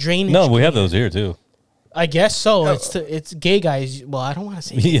poppers. It's Yeah. a drainage. No, we have cleaner. those here, too. I guess so. It's gay guys. Well, I don't want to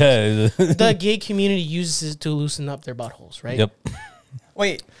say. Gay Yeah. guys. The gay community uses it to loosen up their buttholes, right? Yep.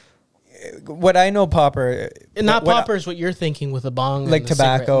 Wait. What I know, popper. And not what I- popper is what you're thinking with a bong, Like and the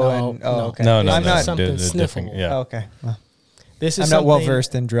tobacco cigarette. and- oh, okay. No, This no, is no. something They're different. sniffable. Yeah. Oh, okay. Well, This is I'm not well something-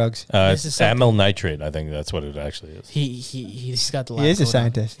 versed in drugs. This is It's something- amyl nitrate. I think that's what it actually is. He's got the lab He is a coat on.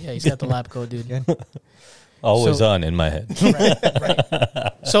 scientist. Yeah, he's got the lab coat, dude. Good. Always So- on in my head.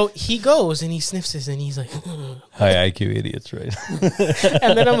 right. So he goes and he sniffs this and he's like, High IQ idiots, right?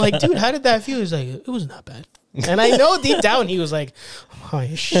 and then I'm like, dude, how did that feel? He's like, it was not bad. And I know deep down he was like, I'm high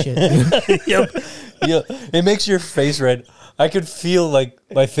as shit, dude. Yep. Yeah. It makes your face red. I could feel like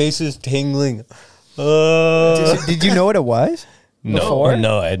my face is tingling. Did you know what it was? Before?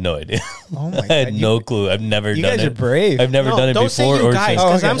 No, I had no idea. Oh my I had God, no clue. I've never You done guys it. are brave. I've never No, done it don't say before you or guys, since.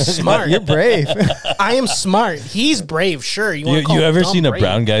 because okay. I'm smart. You're brave. I am smart. He's brave, sure. You, wanna call You him ever dumb seen a brave?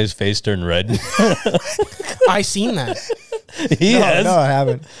 brown guy's face turn red? I seen that. He has. No, I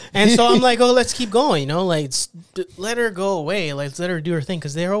haven't. And so I'm like, oh, let's keep going. You know, like let her go away. Like let her do her thing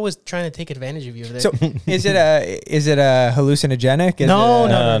because they're always trying to take advantage of you. So is it a hallucinogenic? Is No, it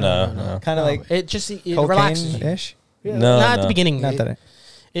no. Kind of like it just it relaxes you. cocaine-ish? Yeah, No, not at no. the beginning. Not that I...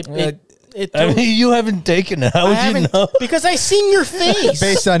 It I mean, you haven't taken it. How I would you haven't know? because I seen your face.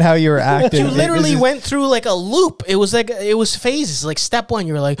 Based on how you were acting. You literally this is- went through like a loop. It was phases. Like step one,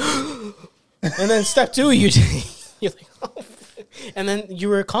 you were like, and then step two, you're like, oh. And then you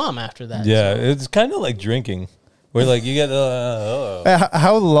were calm after that. Yeah, it's kind of like drinking, where like you get.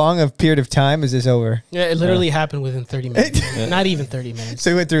 How long of period of time is this over? Yeah, it literally happened within 30 minutes. Not even 30 minutes. So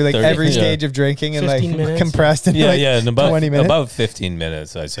you went through like 30, every yeah. stage of drinking and like 15 minutes. compressed in Yeah, like yeah, in about 20 minutes. about 15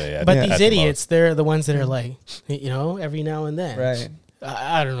 minutes, I'd say. But at these the idiots, they're the ones that are like, you know, every now and then. Right.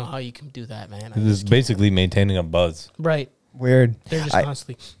 I don't know how you can do that, man. most. This is basically maintaining a buzz. Right. Weird. They're just I-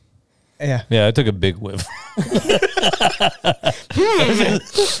 constantly. Yeah. Yeah, I took a big whiff,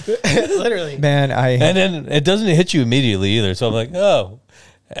 Literally. Man, and then it doesn't hit you immediately either. So I'm like, oh,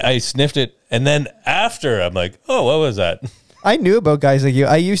 I sniffed it, and then after I'm like, oh, what was that? I knew about guys like you.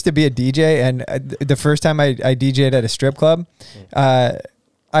 I used to be a DJ, and the first time I DJ'd at a strip club,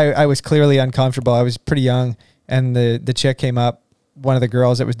 I was clearly uncomfortable. I was pretty young, and the chick came up, one of the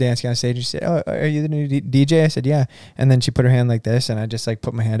girls that was dancing on stage, and she said, "Oh, are you the new DJ?" I said, "Yeah." And then she put her hand like this, and I just like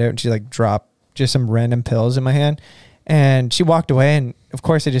put my hand out, and she like dropped just some random pills in my hand, and she walked away, and of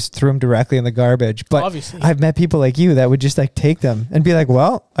course I just threw them directly in the garbage. But Obviously. I've met people like you that would just like take them and be like,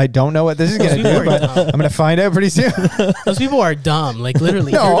 "Well, I don't know what this is Those gonna people do, are but dumb. I'm gonna find out pretty soon." Those people are dumb. Like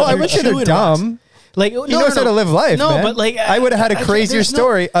literally. No, I They're wouldn't say they're chewing dumb. rocks. Like He knows how to live life, No, man. but like I would have had a crazier there's no-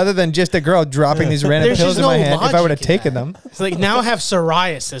 story other than just a girl dropping these random There's pills just in my no hand if I would have logic in taken that. them. It's like now I have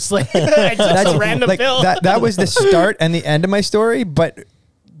psoriasis. Like I took some random like pill. that was the start and the end of my story, but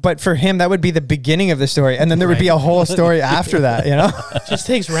but for him, that would be the beginning of the story. And then there would be a whole story after that, you know? Just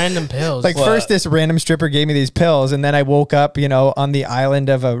takes random pills. Like first this random stripper gave me these pills, and then I woke up, you know, on the island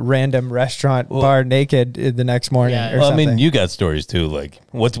of a random restaurant bar naked the next morning or well, I something. mean, you got stories too. Like,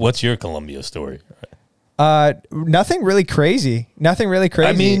 what's your Colombia story? Nothing really crazy. Nothing really crazy.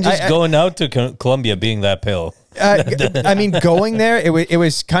 I mean, just going out to Colombia being that pill. I mean, going there, it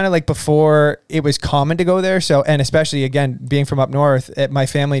was kind of like before it was common to go there. So, and especially again, being from up north, my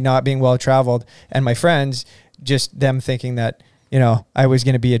family not being well traveled, and my friends, just them thinking that, you know, I was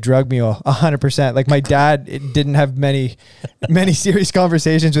going to be a drug mule 100%. Like my dad didn't have many serious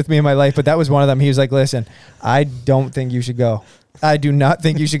conversations with me in my life, but that was one of them. He was like, listen, I don't think you should go. I do not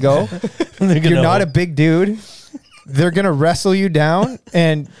think you should go. You're not a big dude. They're going to wrestle you down,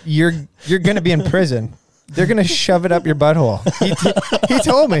 and you're going to be in prison. They're going to shove it up your butthole. He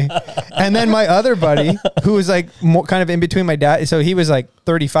told me. And then my other buddy, who was like kind of in between my dad. So he was like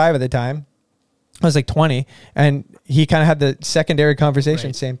 35 at the time. I was like 20. And he kind of had the secondary conversation,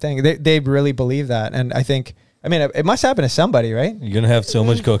 right. Same thing. They really believe that. And I think, I mean, it must happen to somebody, right? You're going to have so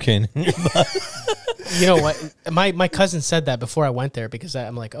much cocaine. You know what? My cousin said that before I went there, because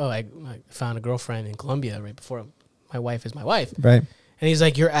I'm like, oh, I found a girlfriend in Colombia right before my wife is my wife. Right. And he's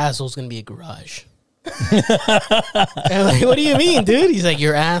like, your asshole's going to be a garage. And I'm like, what do you mean, dude? He's like,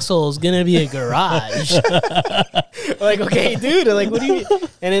 your asshole's going to be a garage. I'm like, okay, dude. I'm like, what do you mean?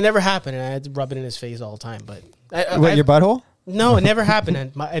 And it never happened. And I had to rub it in his face all the time. But what, your butthole? No, it never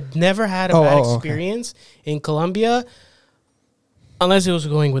happened. I've never had a bad experience in Colombia. Unless it was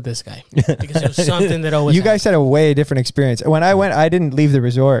going with this guy, because it was something that always. You guys had a way different experience. When I went, I didn't leave the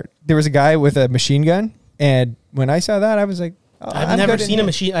resort. There was a guy with a machine gun, and when I saw that, I was like, oh, I've never seen a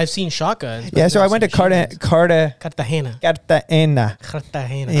machine. I've seen shotguns. Yeah, so I went to Cartagena.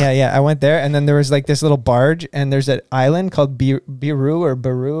 Yeah. I went there, and then there was like this little barge, and there's an island called Biru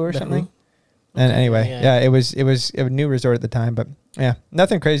or something. And anyway, yeah, it was a new resort at the time, but yeah,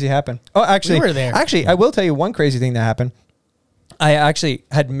 nothing crazy happened. Oh, actually, we were there. Actually, I will tell you one crazy thing that happened. I actually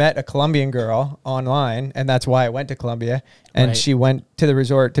had met a Colombian girl online, and that's why I went to Colombia. And right. She went to the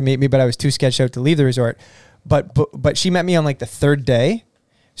resort to meet me, but I was too sketched out to leave the resort. But she met me on like the third day.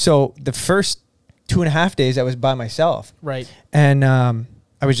 So the first 2.5 days I was by myself. Right. And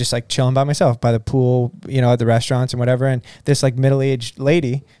I was just like chilling by myself by the pool, you know, at the restaurants and whatever. And this like middle-aged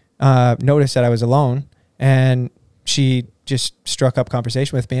lady noticed that I was alone, and she just struck up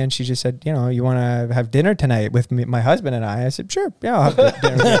conversation with me, and she just said, you know, you want to have dinner tonight with me, my husband and I said, sure, yeah, I'll have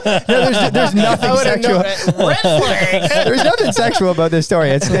dinner with you. No, there's nothing sexual. Red flag. There's nothing sexual about this story.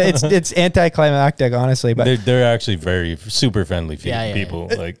 It's anticlimactic, honestly, but they're actually very super friendly people.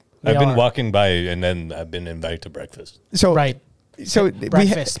 Yeah. Like I've been walking by, and then I've been invited to breakfast. So right. So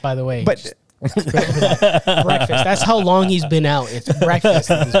breakfast, by the way. But breakfast. That's how long he's been out. It's breakfast.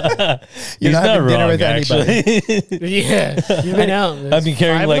 You're not having dinner with anybody. Yeah, you've been out. I've been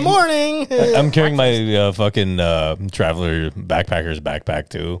carrying 5 like in the morning. I'm carrying my fucking traveler backpacker's backpack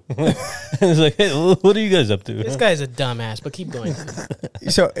too. It's like, hey, what are you guys up to? This guy's a dumbass, but keep going.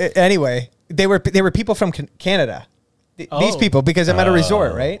 So anyway, they were people from Canada. These people, because I'm at a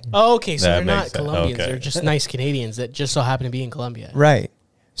resort, right? Oh, okay, so That they're not makes sense. Colombians. Okay. They're just nice Canadians that just so happen to be in Colombia. Right.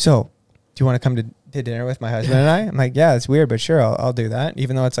 So, do you want to come to dinner with my husband and I? I'm like, yeah, it's weird, but sure, I'll do that.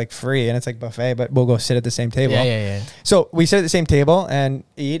 Even though it's like free and it's like buffet, but we'll go sit at the same table. Yeah. So we sit at the same table and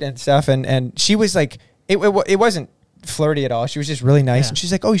eat and stuff. And she was like, it wasn't flirty at all. She was just really nice. Yeah. And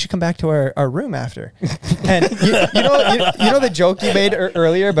she's like, oh, you should come back to our room after. And you know the joke you made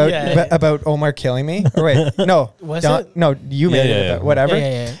earlier about Omar killing me? Or wait, no. Was it? No, you made it about whatever.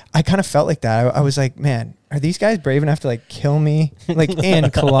 Yeah. I kind of felt like that. I was like, man, are these guys brave enough to like kill me like in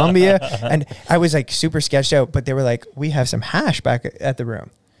Colombia? And I was like super sketched out, but they were like, we have some hash back at the room.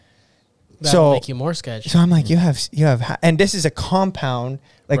 That'll make you more sketchy. So I'm like, you have, and this is a compound.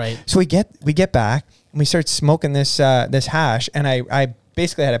 Like, right. So we get back and we start smoking this hash, and I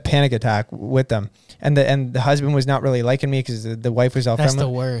basically had a panic attack with them. And the husband was not really liking me because the wife was all That's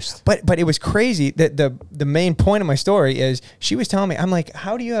friendly. the worst. But it was crazy. The main point of my story is she was telling me, I'm like,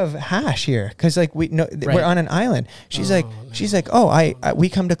 how do you have hash here? Because like we're on an island. She's like, oh, we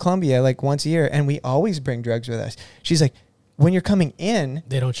come to Colombia like once a year, and we always bring drugs with us. She's like, when you're coming in,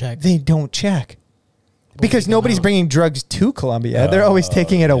 they don't check. Because nobody's bringing drugs to Colombia. They're always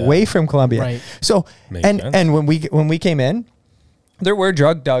taking it away from Colombia. Right. So and when we came in, there were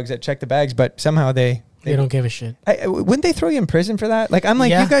drug dogs that checked the bags, but somehow they don't give a shit. Wouldn't they throw you in prison for that? Like, I'm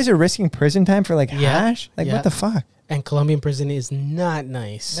like, you guys are risking prison time for like hash? Like, what the fuck? And Colombian prison is not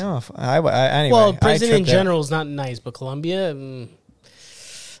nice. No, anyway. Well, prison in general is not nice, but Colombia,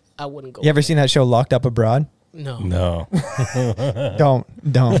 I wouldn't go. You ever seen that show Locked Up Abroad? No. No. Don't.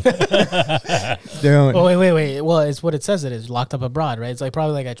 Don't. Oh, wait. Well, it's what it says it is. Locked up abroad, right? It's like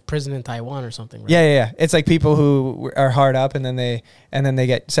probably like a prison in Taiwan or something, right? Yeah. It's like people who are hard up and then they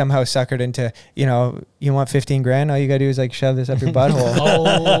get somehow suckered into, you know, you want 15 grand? All you gotta do is like shove this up your butthole.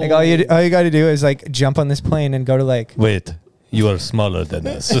 Oh. Like all you gotta do is like jump on this plane and go to like. Wait, you are smaller than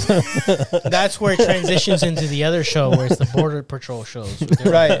us. That's where it transitions into the other show where it's the Border Patrol shows.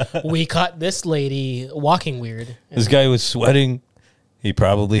 Right. We caught this lady walking weird. This guy was sweating. He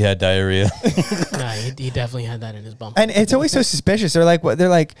probably had diarrhea. Nah, he definitely had that in his bum. And it's always so suspicious. They're like, what? They're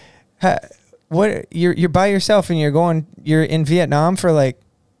like, what? You're by yourself and you're in Vietnam for like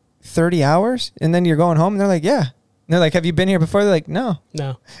 30 hours and then you're going home. And they're like, yeah. And they're like, have you been here before? They're like, no.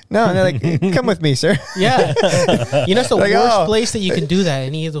 No. And they're like, come with me, sir. Yeah. You know, it's the Like, worst place that you can do that.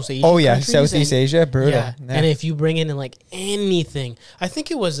 Any of those Asian countries. Southeast Asia, brutal. Yeah. And if you bring in like anything, I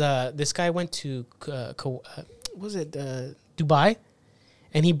think it was this guy went to Dubai,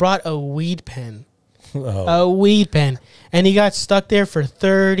 and he brought a weed pen. Oh. A weed pen, and he got stuck there for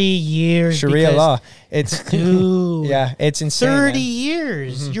 30 years. Sharia because- law. It's Dude. yeah, it's insane. 30 man.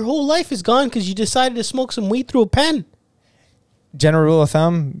 years. Your whole life is gone because you decided to smoke some weed through a pen. General rule of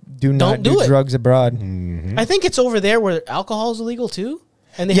thumb: do not do do it. drugs abroad. I think it's over there where alcohol is illegal too.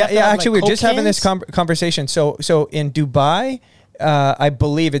 And they Yeah, have to yeah. have, Actually, like, we we're just having this Coke conversation. So in Dubai, I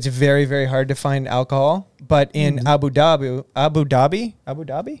believe it's very, very hard to find alcohol. But in Abu Dhabi.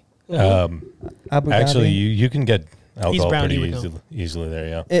 Actually, you can get alcohol brown, pretty he would know. easily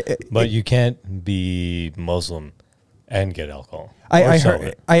there, yeah. But you can't be Muslim and get alcohol. I sell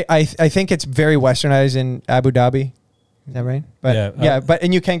heard. it. I think it's very westernized in Abu Dhabi. Is that right? But Yeah,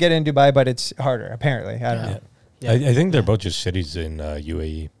 and you can get it in Dubai, but it's harder apparently. I don't know. Yeah. I think they're both just cities in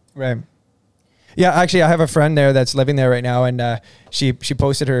UAE. Right. Yeah, actually, I have a friend there that's living there right now, and she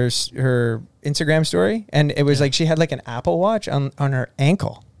posted her Instagram story, and it was like she had like an Apple Watch on her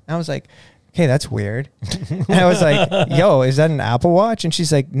ankle. I was like, okay, that's weird. And I was like, yo, is that an Apple Watch? And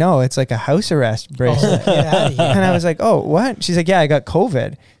she's like, no, it's like a house arrest bracelet. Get outta here. And I was like, oh, what? She's like, yeah, I got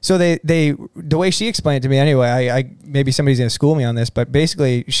COVID. So the way she explained it to me anyway, I maybe somebody's going to school me on this, but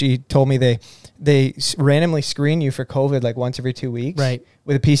basically she told me they randomly screen you for COVID like once every 2 weeks, Right.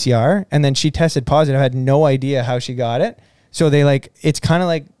 with a PCR. And then she tested positive. I had no idea how she got it. So they it's kind of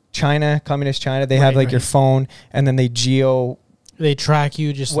like China, communist China. They have Right, like your right. phone and then they They track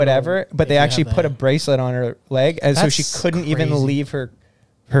you just whatever, but they actually put a bracelet on her leg, and so she That's couldn't even crazy. leave her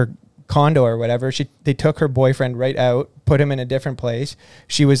condo or whatever. They took her boyfriend right out, put him in a different place.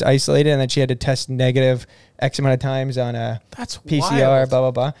 She was isolated, and then she had to test negative X amount of times on a That's PCR, wild.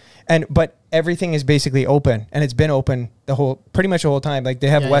 blah blah blah. But everything is basically open, and it's been open pretty much the whole time. Like they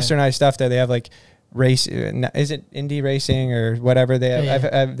have Yeah, westernized stuff there. They have like race, is it indie racing or whatever? They have,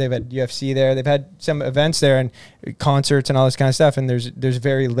 Yeah. they've had UFC there. They've had some events there and concerts and all this kind of stuff. And there's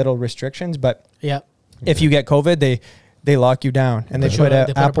very little restrictions. But Yeah. if you get COVID, they lock you down and they Put put you an on-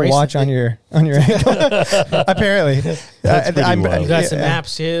 they put a Apple bracelet. Watch on your ankle. Apparently, That's pretty wild. You got some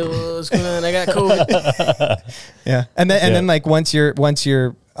apps here. What's going on? I got COVID. Yeah, and then like once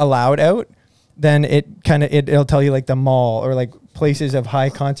you're allowed out, then it'll tell you like the mall or like places of high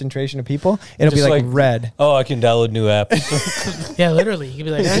concentration of people. It'll Just be like like- red. Oh, I can download new apps. Yeah, literally. You could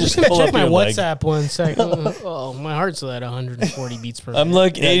be like, I'm just going to Pull check up my your leg. WhatsApp one sec. Oh, my heart's at 140 beats per minute. I'm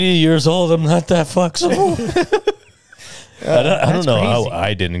like 80 years old. I'm not that flexible. I don't That's know how crazy.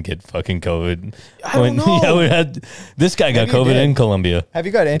 I didn't get fucking COVID. I don't know. Yeah, we had this guy got Maybe you COVID did. in Colombia. Have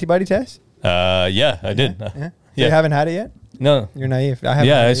you got antibody tests? Yeah, I did. Yeah. Yeah. You haven't had it yet? No. You're naive. I haven't.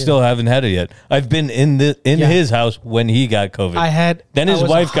 Yeah, had I it still haven't had it yet. I've been in Yeah. his house when he got COVID. Then his I was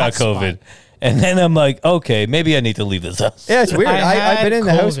a wife got hot spot. COVID. And then I'm like, okay, maybe I need to leave this house. Yeah, it's weird. I've had been in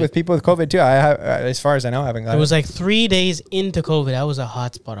the house COVID. with people with COVID too. I have, as far as I know, I haven't got It was like 3 days into COVID. I was a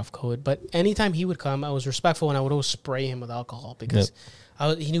hot spot of COVID. But anytime he would come, I was respectful and I would always spray him with alcohol because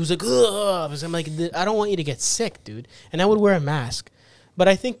he was like, ugh. I'm like, I don't want you to get sick, dude. And I would wear a mask. But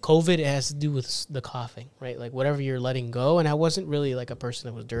I think COVID has to do with the coughing, right? Like whatever you're letting go. And I wasn't really like a person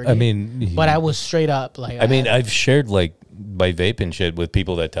that was dirty. I mean, but I was straight up like. I mean, had- I've shared like my vape and shit with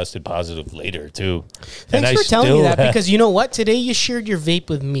people that tested positive later too. And Thanks I for telling me still that ha- because you know what? Today you shared your vape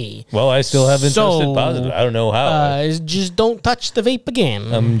with me. Well, I still haven't So, tested positive. I don't know how. Just don't touch the vape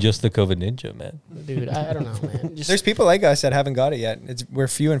again. I'm just the COVID ninja, man. Dude, I don't know, man. Just There's people like us that haven't got it yet. We're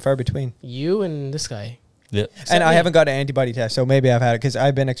few and far between. you and this guy. Yeah. And I me. haven't got an antibody test, so maybe I've had it because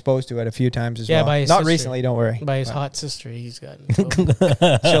I've been exposed to it a few times as Yeah, well. by his Not sister. recently, don't worry. By his hot sister, he's got.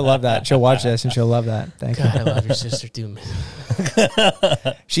 God, She'll love that. She'll watch this and she'll love that. Thank you. I love your sister too, man.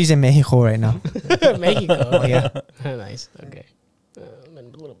 She's in Mexico right now. Mexico. Yeah. Nice. Okay. I'm a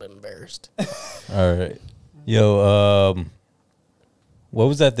little bit embarrassed. All right. Yo, what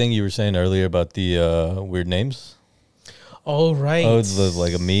was that thing you were saying earlier about the weird names? Oh, right. Oh, it's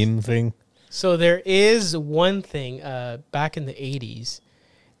like a meme thing. So there is one thing. Back in the 80s,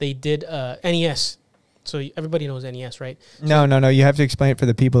 they did NES. So everybody knows NES, right? No. You have to explain it for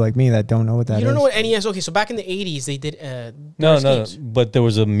the people like me that don't know what that is. You don't know what NES? Okay, so back in the 80s, they did. No, games. but there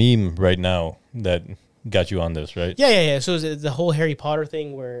was a meme right now that got you on this, right? Yeah. So it was the whole Harry Potter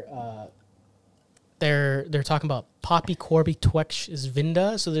thing where they're talking about Poppy Corby Twetch is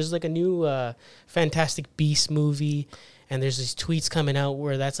Vinda. So there's like a new Fantastic Beast movie, and there's these tweets coming out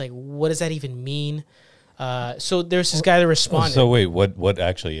where that's like, what does that even mean? So there's this guy that responded. So wait, what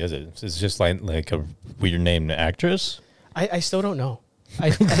actually is it? It's just like a weird named actress? I still don't know.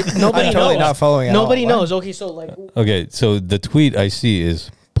 Nobody I'm knows. totally not following at Nobody all. What? knows. Okay, so like, Okay, so the tweet I see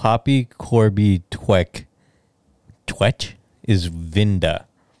is Poppy Corby Twetch is Vinda.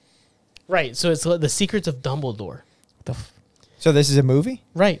 right. So it's the Secrets of Dumbledore. So this is a movie?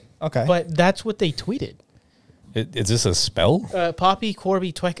 Right. Okay. But that's what they tweeted. Is this a spell? Poppy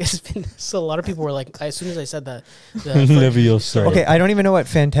Corby Twetch has been. So a lot of people were like, as soon as I said that, Leviosa. Okay, I don't even know what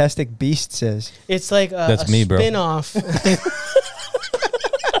Fantastic Beasts is. it's like That's a me, bro. spin-off.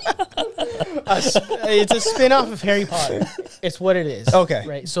 It's a spin-off of Harry Potter. It's what it is. Okay.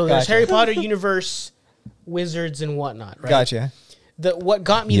 Right. So there's Gotcha. Harry Potter universe, wizards and whatnot. Right. Gotcha. What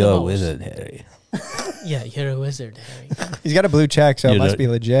got me the Yo, most? wizard Harry. Yeah, you're a wizard, Harry. He's got a blue check, so it You're must the- be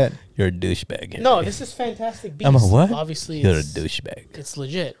legit. You're a douchebag. Harry. No, this is Fantastic Beasts. I'm a what? Obviously, You're a it's, douchebag. it's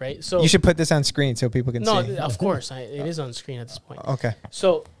legit, right? So You should put this on screen so people can no, see. of course, it is on screen at this point. Okay.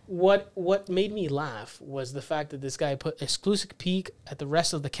 So what made me laugh was the fact that this guy put exclusive peek at the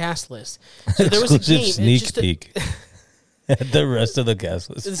rest of the cast list. So there was a Exclusive game. it's sneak just a- peek at the rest of the cast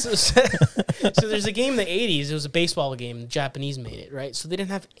list. so there's a game in the 80s. It was a baseball game. The Japanese made it, right? So they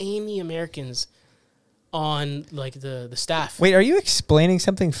didn't have any Americans on like the staff. Wait, are you explaining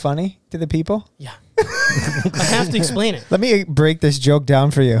something funny to the people? Yeah. I have to explain it. Let me break this joke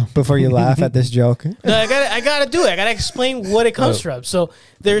down for you before you laugh at this joke. No, I gotta do it. I gotta explain what it comes from. So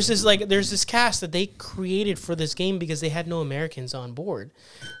there's this cast that they created for this game because they had no Americans on board.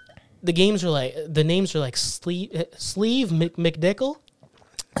 The names are like Sleeve McDickle.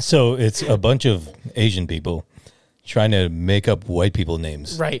 So it's a bunch of Asian people trying to make up white people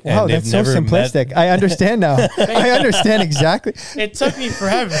names. Right. And Wow, they've that's so never met- simplistic. I understand now. I understand exactly. It took me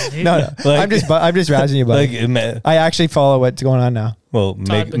forever, dude. No. I'm just razzing you, buddy. I actually follow what's going on now. Well,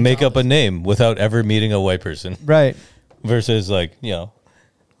 make up a name without ever meeting a white person Right. versus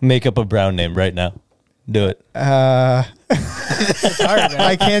make up a brown name right now. Do it. It's hard, man.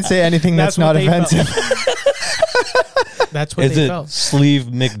 I can't say anything that's what not they felt. offensive. That's what Is they it felt. Sleeve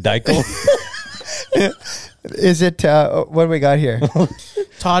McDykel? Is it, what do we got here?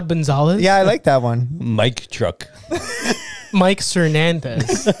 Todd Gonzalez. Yeah, I like that one. Mike Truck. Mike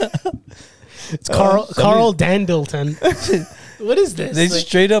Hernandez. It's Carl Dandleton. What is this? They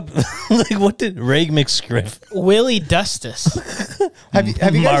straight up what did Ray McScriff? Willie Dustus. Have you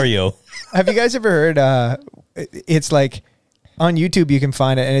guys, Mario. have you guys ever heard? It's like on YouTube you can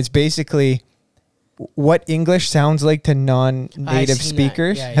find it, and it's basically what English sounds like to non-native seen that.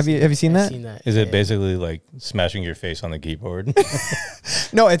 speakers. Yeah, have you seen I've that? seen that. Is it Yeah. basically like smashing your face on the keyboard?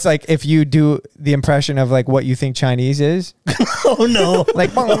 No, it's like if you do the impression of like what you think Chinese is, Oh no.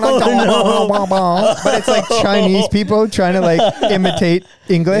 like, but it's like Chinese people trying to like imitate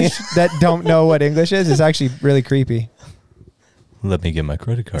English that don't know what English is. It's actually really creepy. Let me get my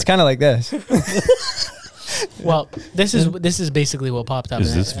credit card. It's kind of like this. Well, this is basically what popped up.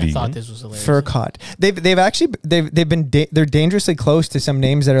 Is and this I thought vegan? this was hilarious. Furcott. They're dangerously close to some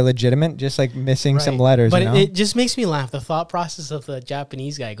names that are legitimate, just like missing some Right. letters. But you know? it just makes me laugh. The thought process of the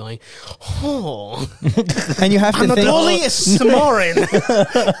Japanese guy going, "Oh, and you have to think. Anatoly Samorin."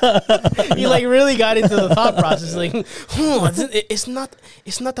 He like really got into the thought process. Like, "Oh, it's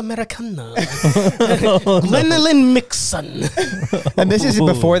not Americana." Gwendolyn Mixon. And this is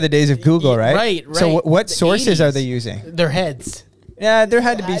before the days of Google, right? Right. So what The sources 80s. are they using? Their heads. Yeah, there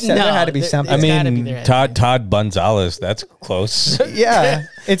had to be No, there had to be there- something. I It's gotta be mean, there. Todd Gonzalez. That's close. Yeah,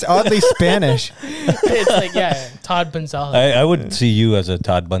 it's oddly Spanish. It's like, yeah, Todd Gonzalez. I would see you as a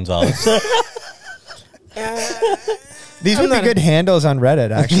Todd Gonzalez. These I'm would be not a- good handles on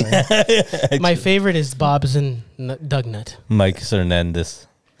Reddit, actually. My favorite is Bob's and Dugnut. Mike Hernandez.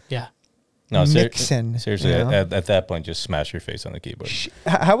 Yeah. No, Mixon, seriously, you know? at that point, just smash your face on the keyboard.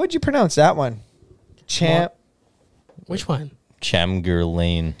 How would you pronounce that one? Which one?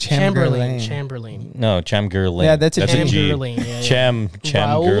 Chamberlain. Chamberlain. No, Chamberlain. Yeah, that's a G. Chamberlain. Yeah, yeah.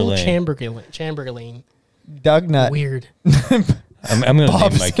 Chamberlain. Chamberlain. Doug Nut. Weird. I'm gonna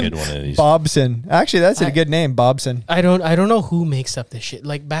name my kid one of these. Bobson. Actually, that's a good name, Bobson. I don't know who makes up this shit.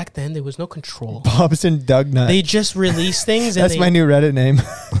 Like back then, there was no control. Bobson Dugnut. They just released things. And That's my new Reddit name.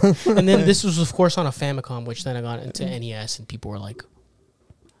 And then this was, of course, on a Famicom, which then I got into NES, and people were like,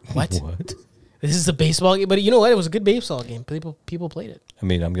 "What? What? This is a baseball game?" But you know what? It was a good baseball game. People played it. I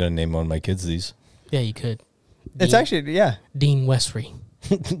mean, I'm gonna name one of my kids these. Yeah, you could. It's actually, yeah. Dean Westry.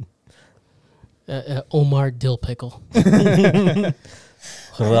 Omar Dill Pickle. No,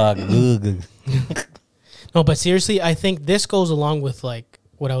 but seriously, I think this goes along with like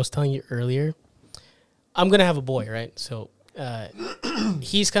what I was telling you earlier. I'm gonna have a boy, right? So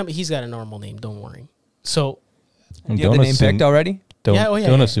he's got a normal name. Don't worry. So You have the name picked already?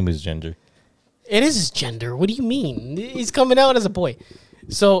 Don't assume his gender. it is his gender. What do you mean? He's coming out as a boy.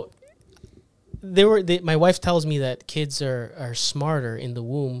 So my wife tells me that kids are smarter in the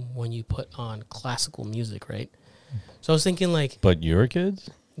womb when you put on classical music, right? So I was thinking like, But your kids?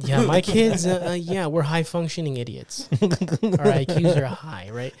 yeah, my kids, yeah, we're high functioning idiots. Our IQs are high,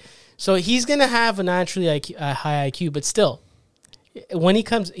 right? So he's gonna have a naturally high IQ, but still, when he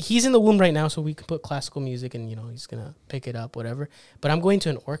comes, he's in the womb right now, so we can put classical music, and he's gonna pick it up, whatever. But I'm going to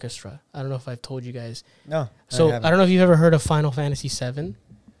an orchestra. I don't know if I've told you guys. No. So I don't know if you've ever heard of Final Fantasy VII.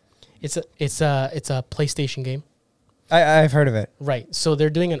 It's a PlayStation game. I've heard of it. Right. So they're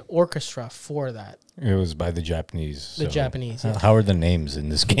doing an orchestra for that. It was by the Japanese. The Japanese. Yeah. How are the names in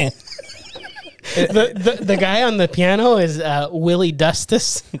this game? the guy on the piano is Willie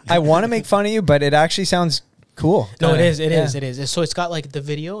Dustis. I want to make fun of you, but it actually sounds cool. No, it is. So it's got like the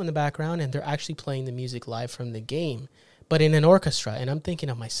video in the background, and they're actually playing the music live from the game, but in an orchestra. And I'm thinking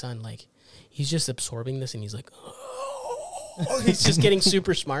of my son, like he's just absorbing this, and he's like, oh, he's just getting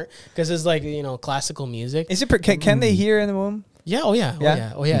super smart because it's like classical music. Is it? Can they hear in the womb? Yeah. Oh yeah.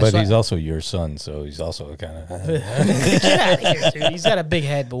 But So he's also your son, so he's also kind of. Get out of here, dude. He's got a big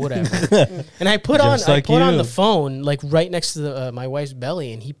head, but whatever. And I put on the phone like right next to my wife's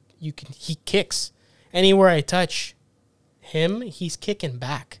belly, and he kicks anywhere I touch him. He's kicking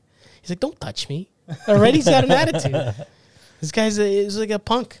back. He's like, "Don't touch me." Already, he's got an attitude. This guy's is like a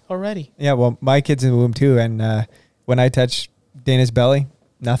punk already. Yeah. Well, my kid's in the womb too, and when I touch Dana's belly,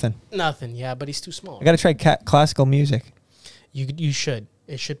 nothing. Nothing. Yeah, but he's too small. I got to try classical music. You should.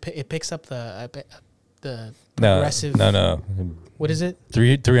 It picks up the progressive. No. What is it?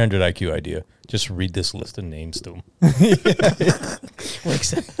 300 IQ idea. Just read this list of names to him.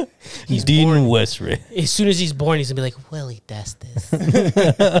 He's Dean born. Westry. As soon as he's born, he's gonna be like, Willie Dustis.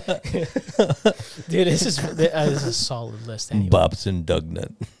 Dude, this is a solid list. Anyway. Bobson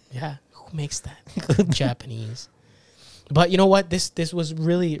Dugnut. Yeah, who makes that? Japanese. But you know what? This was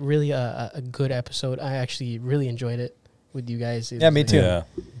really, really a good episode. I actually really enjoyed it with you guys. Me too. Yeah,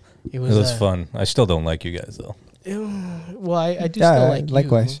 it was fun. I still don't like you guys though. Well, I do still like you.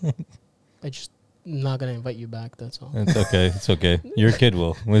 Likewise. I just not gonna invite you back. That's all. It's okay. It's okay. Your kid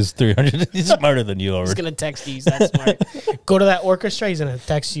was 300. He's smarter than you already. He's gonna text you. He's that smart. Go to that orchestra. He's gonna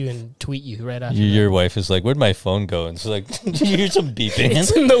text you and tweet you right after. Your wife is like, "Where'd my phone go?" And it's like, "You hear some beeping."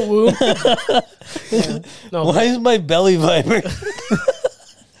 It's in the womb. No, why is my belly vibrating?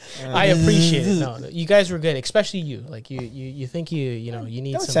 I appreciate it. No, you guys were good, especially you. Like you think you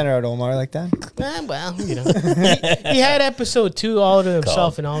need. Don't send her out Omar like that. Well, he had episode 2 all to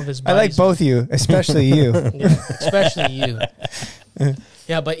himself and all of his buddies. I like both of you, especially you. Yeah, especially you.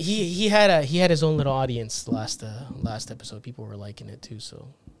 Yeah, but he had his own little audience last episode. People were liking it too, so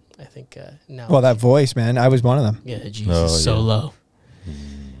I think now. Well, that voice, man, I was one of them. Yeah, Jesus, so low.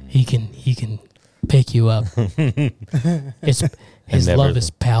 He can pick you up. His love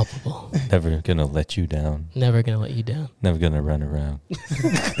is palpable. Never gonna let you down. Never gonna let you down. Never gonna run around.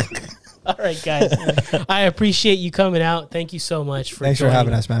 All right, guys. I appreciate you coming out. Thank you so much for Thanks for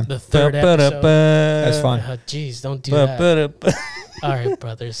having us, man. The third episode. That's fun. Jeez, don't do that. All right,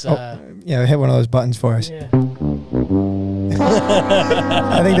 brothers. Hit one of those buttons for us. Yeah.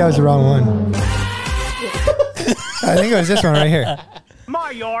 I think that was the wrong one. I think it was this one right here.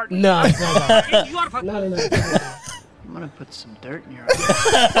 My yard. No. I'm gonna put some dirt in your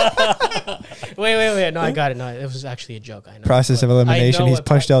eye. Wait. No, I got it. No, it was actually a joke. I know. Process of elimination. He's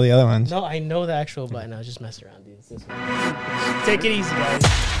pushed all the other ones. No, I know the actual button. I was just messing around, dude. It's this one. Take it easy, guys.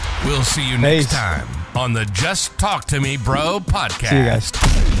 We'll see you next time on the Just Talk to Me Bro podcast. See you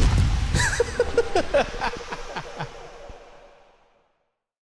guys.